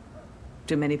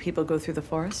 Do many people go through the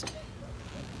forest?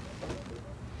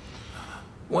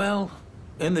 Well,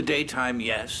 in the daytime,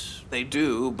 yes, they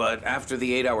do, but after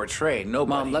the 8-hour train,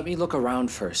 nobody... Mom, let me look around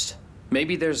first.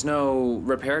 Maybe there's no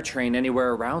repair train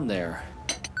anywhere around there.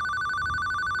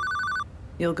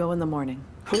 You'll go in the morning.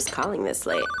 Who's calling this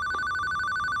late?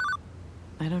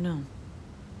 I don't know.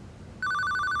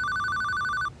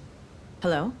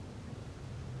 Hello?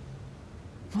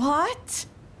 What?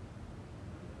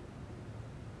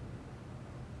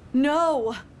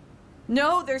 No!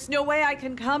 No, there's no way I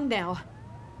can come now.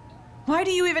 Why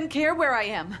do you even care where I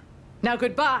am? Now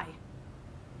goodbye.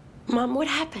 Mom, what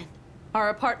happened? Our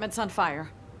apartment's on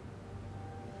fire.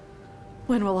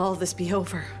 When will all this be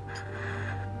over?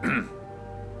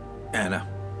 Anna,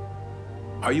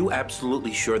 are you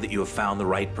absolutely sure that you have found the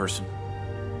right person?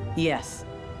 Yes.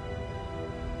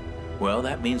 Well,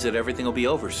 that means that everything will be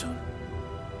over soon.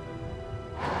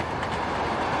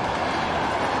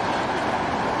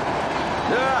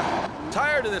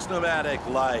 Tired of this nomadic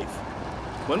life.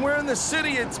 When we're in the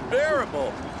city, it's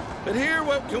bearable. But here,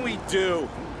 what can we do?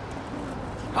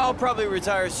 I'll probably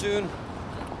retire soon.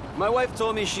 My wife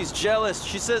told me she's jealous.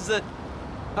 She says that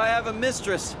I have a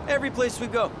mistress every place we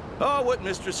go. Oh, what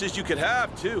mistresses you could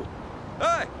have, too.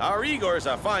 Hi, our Igor's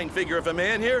a fine figure of a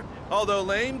man here. Although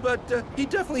lame, but he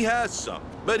definitely has some.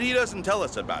 But he doesn't tell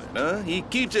us about it, huh? He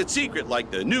keeps it secret like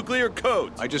the nuclear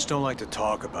codes. I just don't like to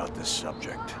talk about this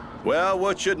subject. Well,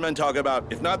 what should men talk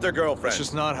about, if not their girlfriends? It's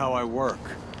just not how I work.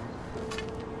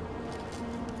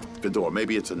 Fedor,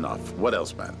 maybe it's enough. What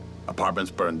else, man? Apartments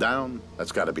burned down?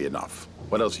 That's gotta be enough.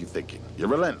 What else are you thinking? You're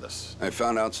relentless. I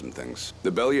found out some things.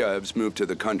 The Belyaevs moved to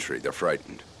the country. They're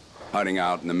frightened. Hiding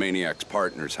out in the maniac's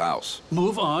partner's house.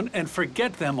 Move on and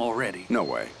forget them already. No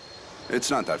way. It's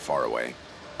not that far away.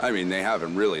 I mean, they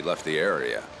haven't really left the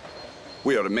area.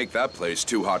 We ought to make that place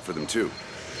too hot for them, too.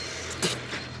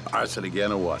 Arson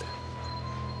again or what?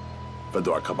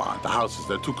 Fedor, come on. The houses,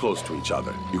 they're too close to each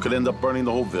other. You could end up burning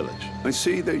the whole village. I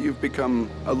see that you've become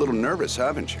a little nervous,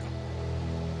 haven't you?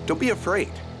 Don't be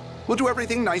afraid. We'll do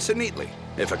everything nice and neatly.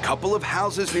 If a couple of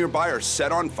houses nearby are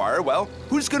set on fire, well,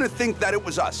 who's gonna think that it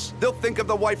was us? They'll think of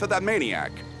the wife of that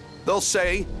maniac. They'll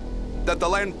say that the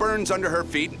land burns under her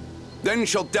feet. Then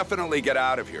she'll definitely get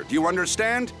out of here. Do you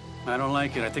understand? I don't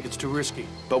like it. I think it's too risky.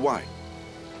 But why?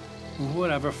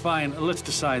 Whatever, fine. Let's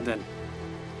decide then.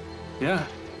 Yeah.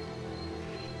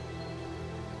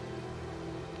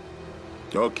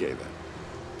 Okay, then.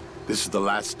 This is the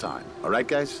last time. All right,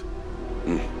 guys?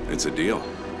 It's a deal.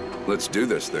 Let's do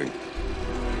this thing.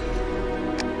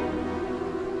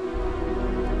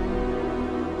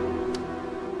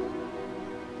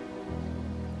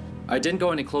 I didn't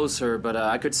go any closer, but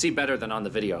I could see better than on the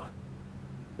video.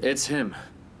 It's him.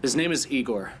 His name is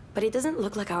Igor. But he doesn't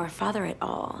look like our father at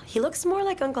all. He looks more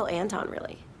like Uncle Anton,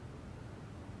 really.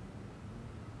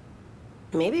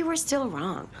 Maybe we're still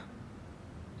wrong.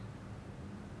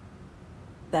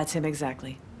 That's him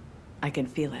exactly. I can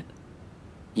feel it.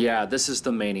 Yeah, this is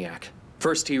the maniac.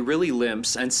 First, he really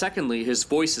limps, and secondly, his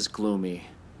voice is gloomy.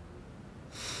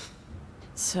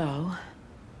 So,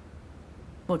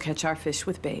 we'll catch our fish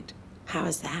with bait. How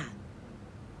is that?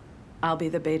 I'll be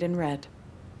the bait in red.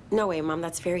 No way, Mom.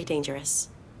 That's very dangerous.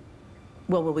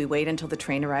 Well, will we wait until the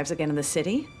train arrives again in the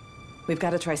city? We've got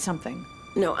to try something.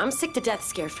 No, I'm sick to death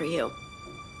scared for you.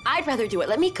 I'd rather do it.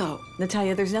 Let me go.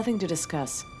 Natalia, there's nothing to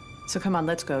discuss. So come on,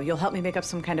 let's go. You'll help me make up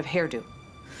some kind of hairdo.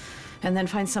 And then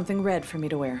find something red for me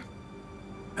to wear.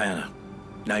 Anna,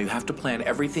 now you have to plan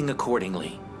everything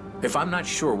accordingly. If I'm not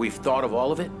sure we've thought of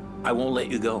all of it, I won't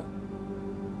let you go.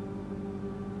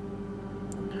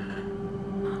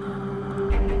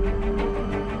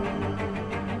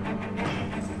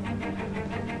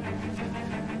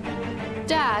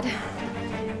 Dad.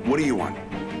 What do you want?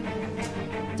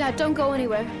 Dad, don't go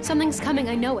anywhere. Something's coming,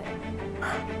 I know it.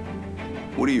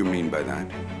 What do you mean by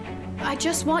that? I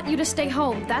just want you to stay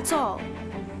home, that's all.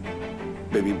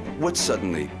 Baby, what's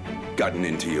suddenly gotten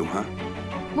into you, huh?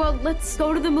 Well, let's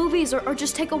go to the movies or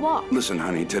just take a walk. Listen,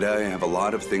 honey, today I have a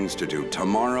lot of things to do.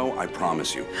 Tomorrow, I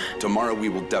promise you. Tomorrow we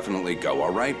will definitely go,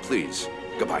 all right? Please.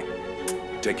 Goodbye.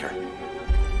 Take care.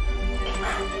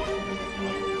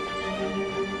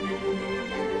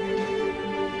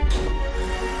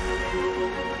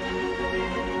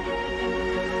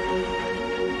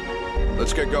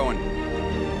 Let's get going.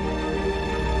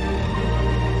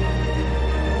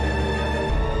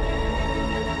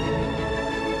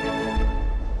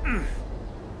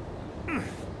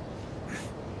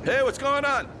 Hey, what's going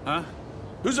on? Huh?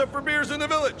 Who's up for beers in the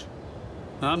village?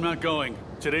 I'm not going.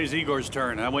 Today's Igor's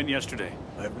turn. I went yesterday.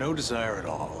 I have no desire at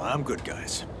all. I'm good,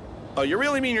 guys. Oh, you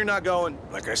really mean you're not going?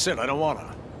 Like I said, I don't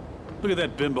wanna. Look at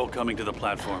that bimbo coming to the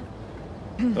platform.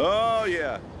 Oh,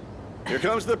 yeah. Here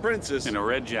comes the princess. In a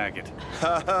red jacket.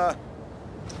 Ha ha.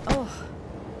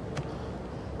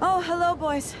 Oh, hello,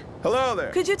 boys. Hello there.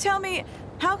 Could you tell me,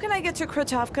 how can I get to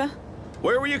Krotovka?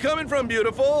 Where were you coming from,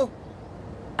 beautiful?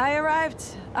 I arrived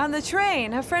on the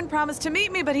train. A friend promised to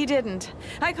meet me, but he didn't.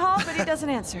 I called, but he doesn't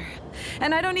answer.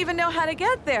 And I don't even know how to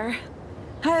get there.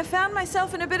 I have found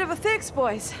myself in a bit of a fix,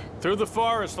 boys. Through the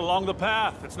forest, along the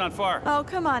path. It's not far. Oh,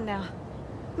 come on now.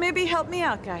 Maybe help me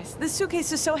out, guys. This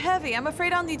suitcase is so heavy, I'm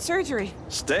afraid I'll need surgery.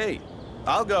 Stay.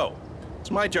 I'll go. It's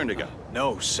my turn to go.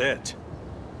 No, sit.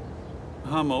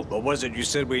 What was it you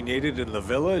said we needed in the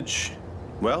village?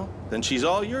 Well, then she's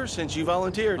all yours since you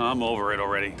volunteered. I'm over it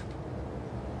already.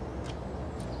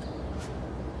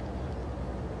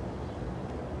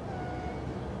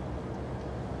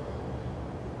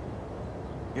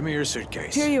 Give me your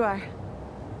suitcase. Here you are.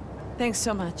 Thanks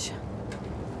so much.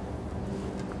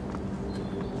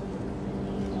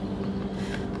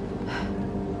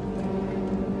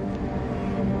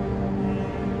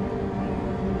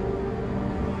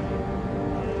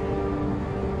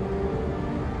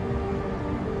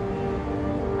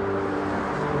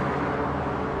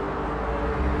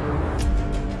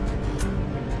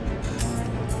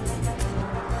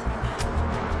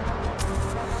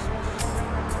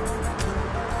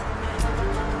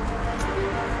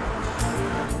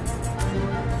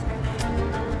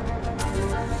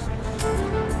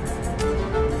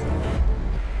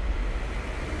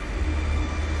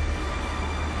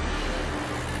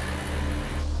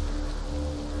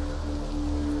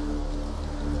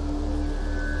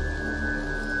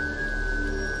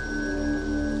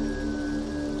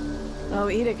 Oh,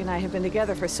 Edith and I have been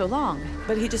together for so long,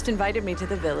 but he just invited me to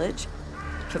the village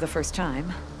for the first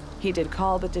time. He did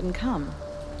call but didn't come.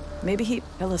 Maybe he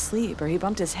fell asleep or he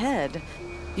bumped his head.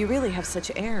 You really have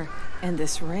such air. And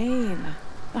this rain.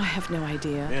 I have no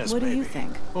idea. Yes, what do you maybe.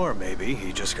 think? Or maybe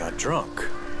he just got drunk.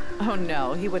 Oh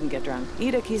no, he wouldn't get drunk.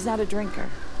 Edith, he's not a drinker.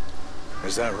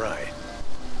 Is that right?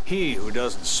 He who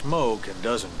doesn't smoke and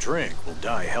doesn't drink will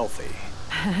die healthy.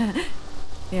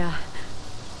 Yeah.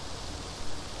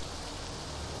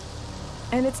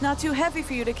 And it's not too heavy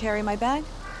for you to carry my bag?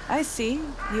 I see.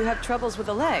 You have troubles with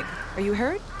a leg. Are you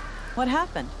hurt? What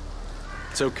happened?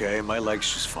 It's okay, my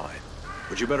leg's just fine.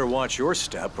 But you better watch your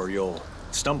step or you'll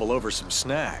stumble over some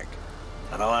snag.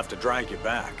 And I'll have to drag you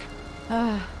back.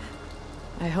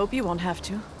 I hope you won't have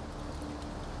to.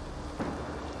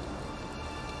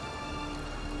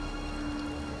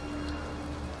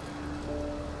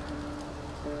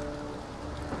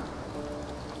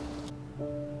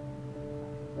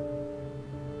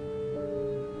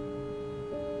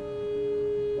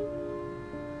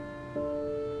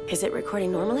 Is it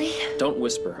recording normally? Don't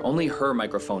whisper. Only her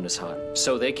microphone is hot,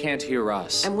 so they can't hear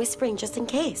us. I'm whispering just in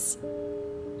case.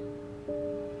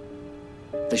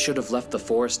 They should have left the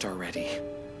forest already.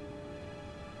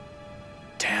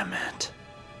 Damn it.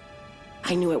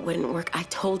 I knew it wouldn't work. I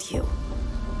told you.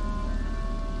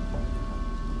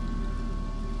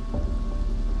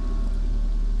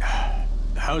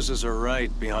 The houses are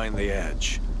right behind the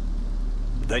edge.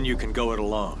 Then you can go it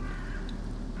alone.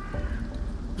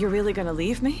 You're really gonna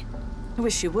leave me? I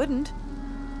wish you wouldn't.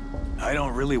 I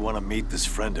don't really want to meet this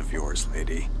friend of yours,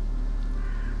 lady.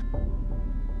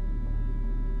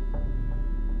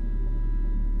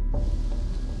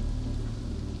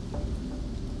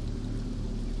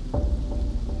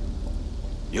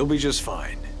 You'll be just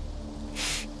fine.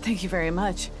 Thank you very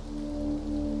much.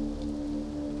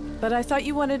 But I thought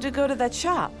you wanted to go to that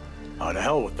shop. Oh, to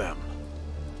hell with them.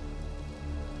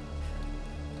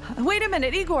 Wait a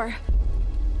minute, Igor.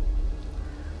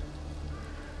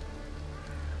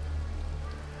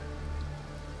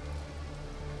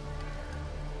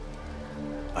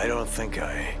 I don't think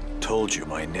I told you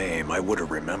my name. I would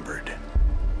have remembered.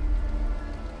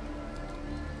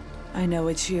 I know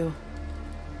it's you.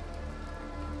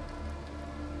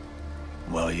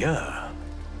 Well, yeah.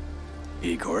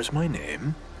 Igor's my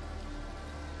name.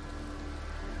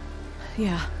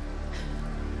 Yeah.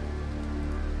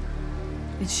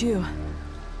 It's you.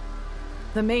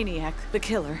 The maniac, the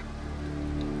killer.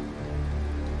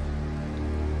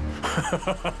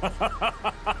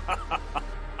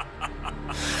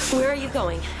 Where are you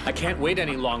going? I can't wait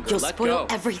any longer. You'll Let spoil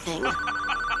go. everything.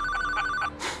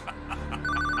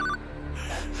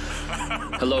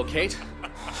 Hello, Kate?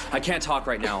 I can't talk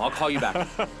right now. I'll call you back.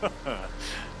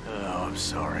 Oh, I'm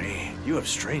sorry. You have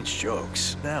strange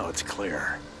jokes. Now it's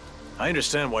clear. I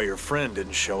understand why your friend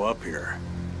didn't show up here.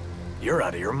 You're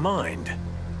out of your mind.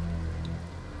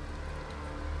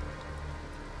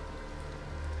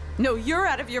 No, you're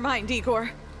out of your mind,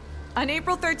 Igor. On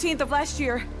April 13th of last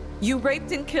year, you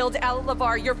raped and killed Al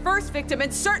LeVar, your first victim,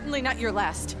 and certainly not your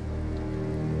last.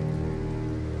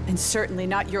 And certainly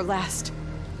not your last.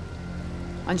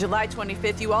 On July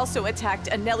 25th, you also attacked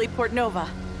Anneli Portnova.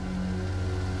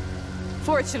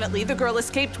 Fortunately, the girl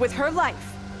escaped with her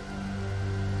life.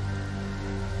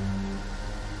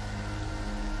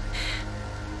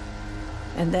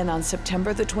 And then on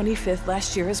September the 25th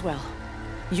last year as well,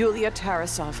 Yulia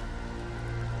Tarasov.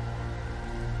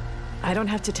 I don't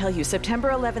have to tell you, September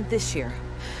 11th this year,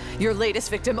 your latest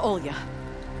victim, Olya.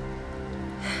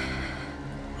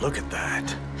 Look at that.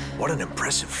 What an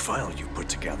impressive file you put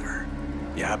together.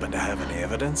 You happen to have any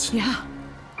evidence? Yeah.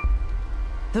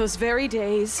 Those very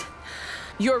days,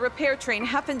 your repair train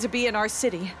happened to be in our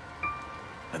city.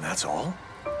 And that's all?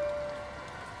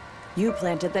 You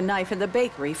planted the knife in the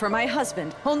bakery for my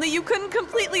husband, only you couldn't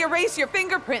completely erase your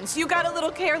fingerprints. You got a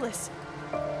little careless.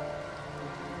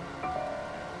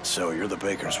 So you're the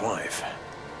baker's wife.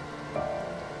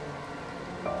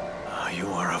 Oh, you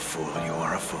are a fool, you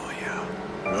are a fool, you.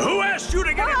 Who asked you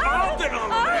to get involved in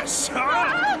all of this,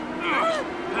 huh?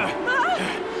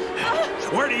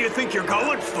 Where do you think you're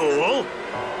going, fool?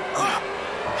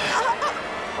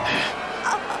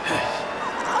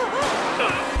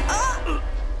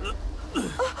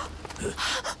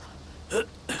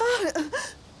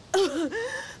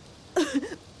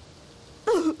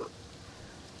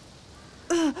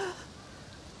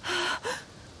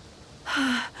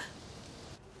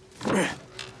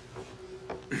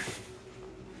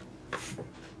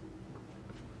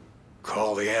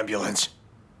 Call the ambulance.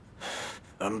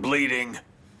 I'm bleeding.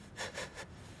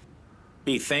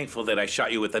 Be thankful that I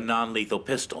shot you with a non-lethal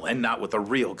pistol and not with a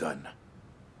real gun.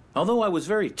 Although I was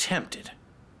very tempted.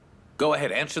 Go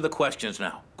ahead, answer the questions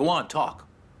now. Go on, talk.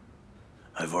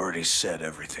 I've already said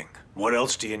everything. What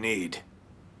else do you need?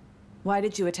 Why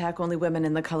did you attack only women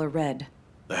in the color red?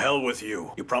 The hell with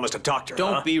you. You promised a doctor,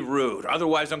 Don't be rude,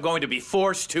 otherwise I'm going to be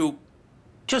forced to...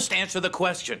 Just answer the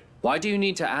question. Why do you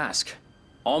need to ask?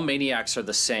 All maniacs are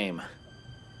the same.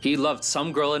 He loved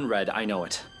some girl in red, I know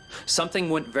it. Something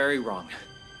went very wrong.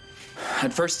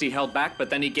 At first he held back, but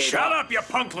then he gave up. Shut up, you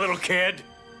punk little kid!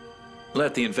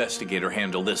 Let the investigator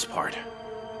handle this part.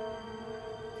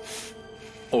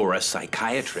 Or a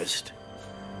psychiatrist.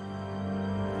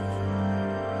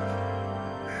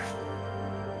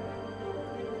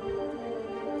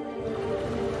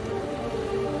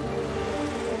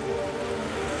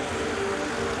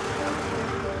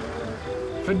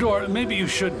 Fedor, maybe you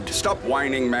shouldn't. Stop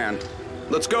whining, man.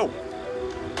 Let's go.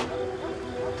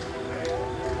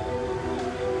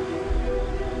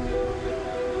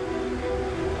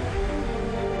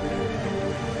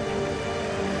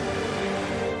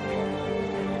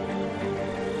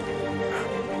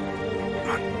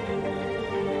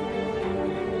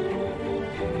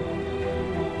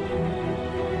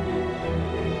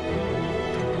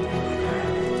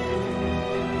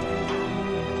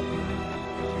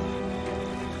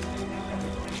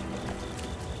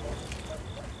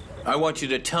 I want you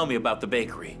to tell me about the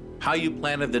bakery, how you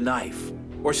planted the knife,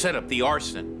 or set up the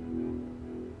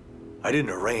arson. I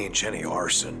didn't arrange any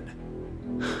arson.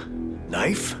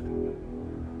 Knife?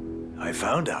 I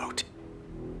found out.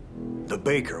 The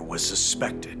baker was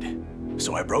suspected,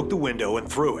 so I broke the window and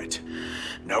threw it.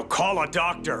 Now call a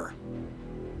doctor!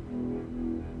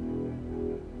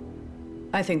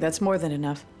 I think that's more than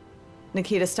enough.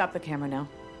 Nikita, stop the camera now.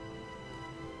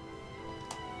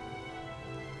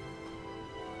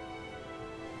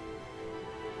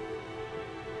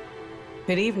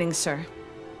 Good evening, sir.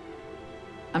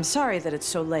 I'm sorry that it's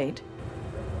so late.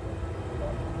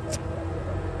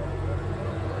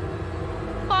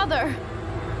 Father!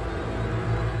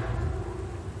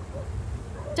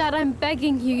 Dad, I'm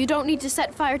begging you. You don't need to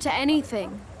set fire to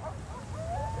anything.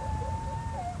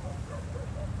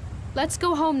 Let's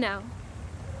go home now.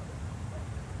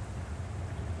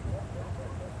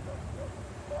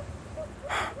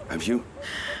 Have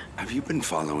you been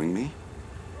following me?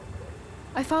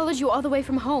 I followed you all the way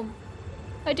from home.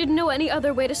 I didn't know any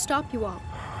other way to stop you all.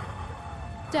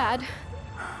 Dad,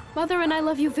 Mother and I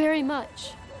love you very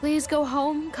much. Please go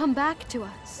home, come back to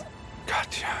us.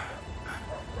 Katya.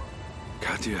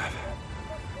 Katya.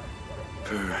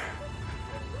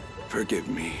 Forgive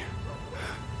me.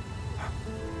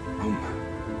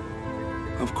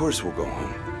 Of course we'll go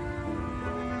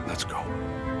home. Let's go.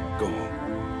 Go home.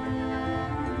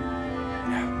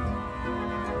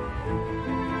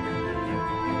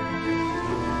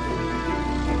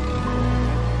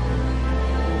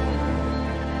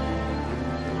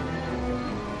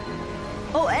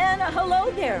 Oh, Anna, hello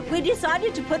there. We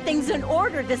decided to put things in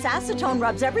order. This acetone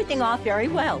rubs everything off very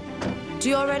well. Do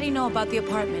you already know about the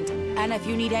apartment? And if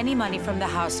you need any money from the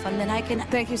house fund, then I can...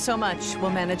 Thank you so much.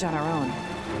 We'll manage on our own.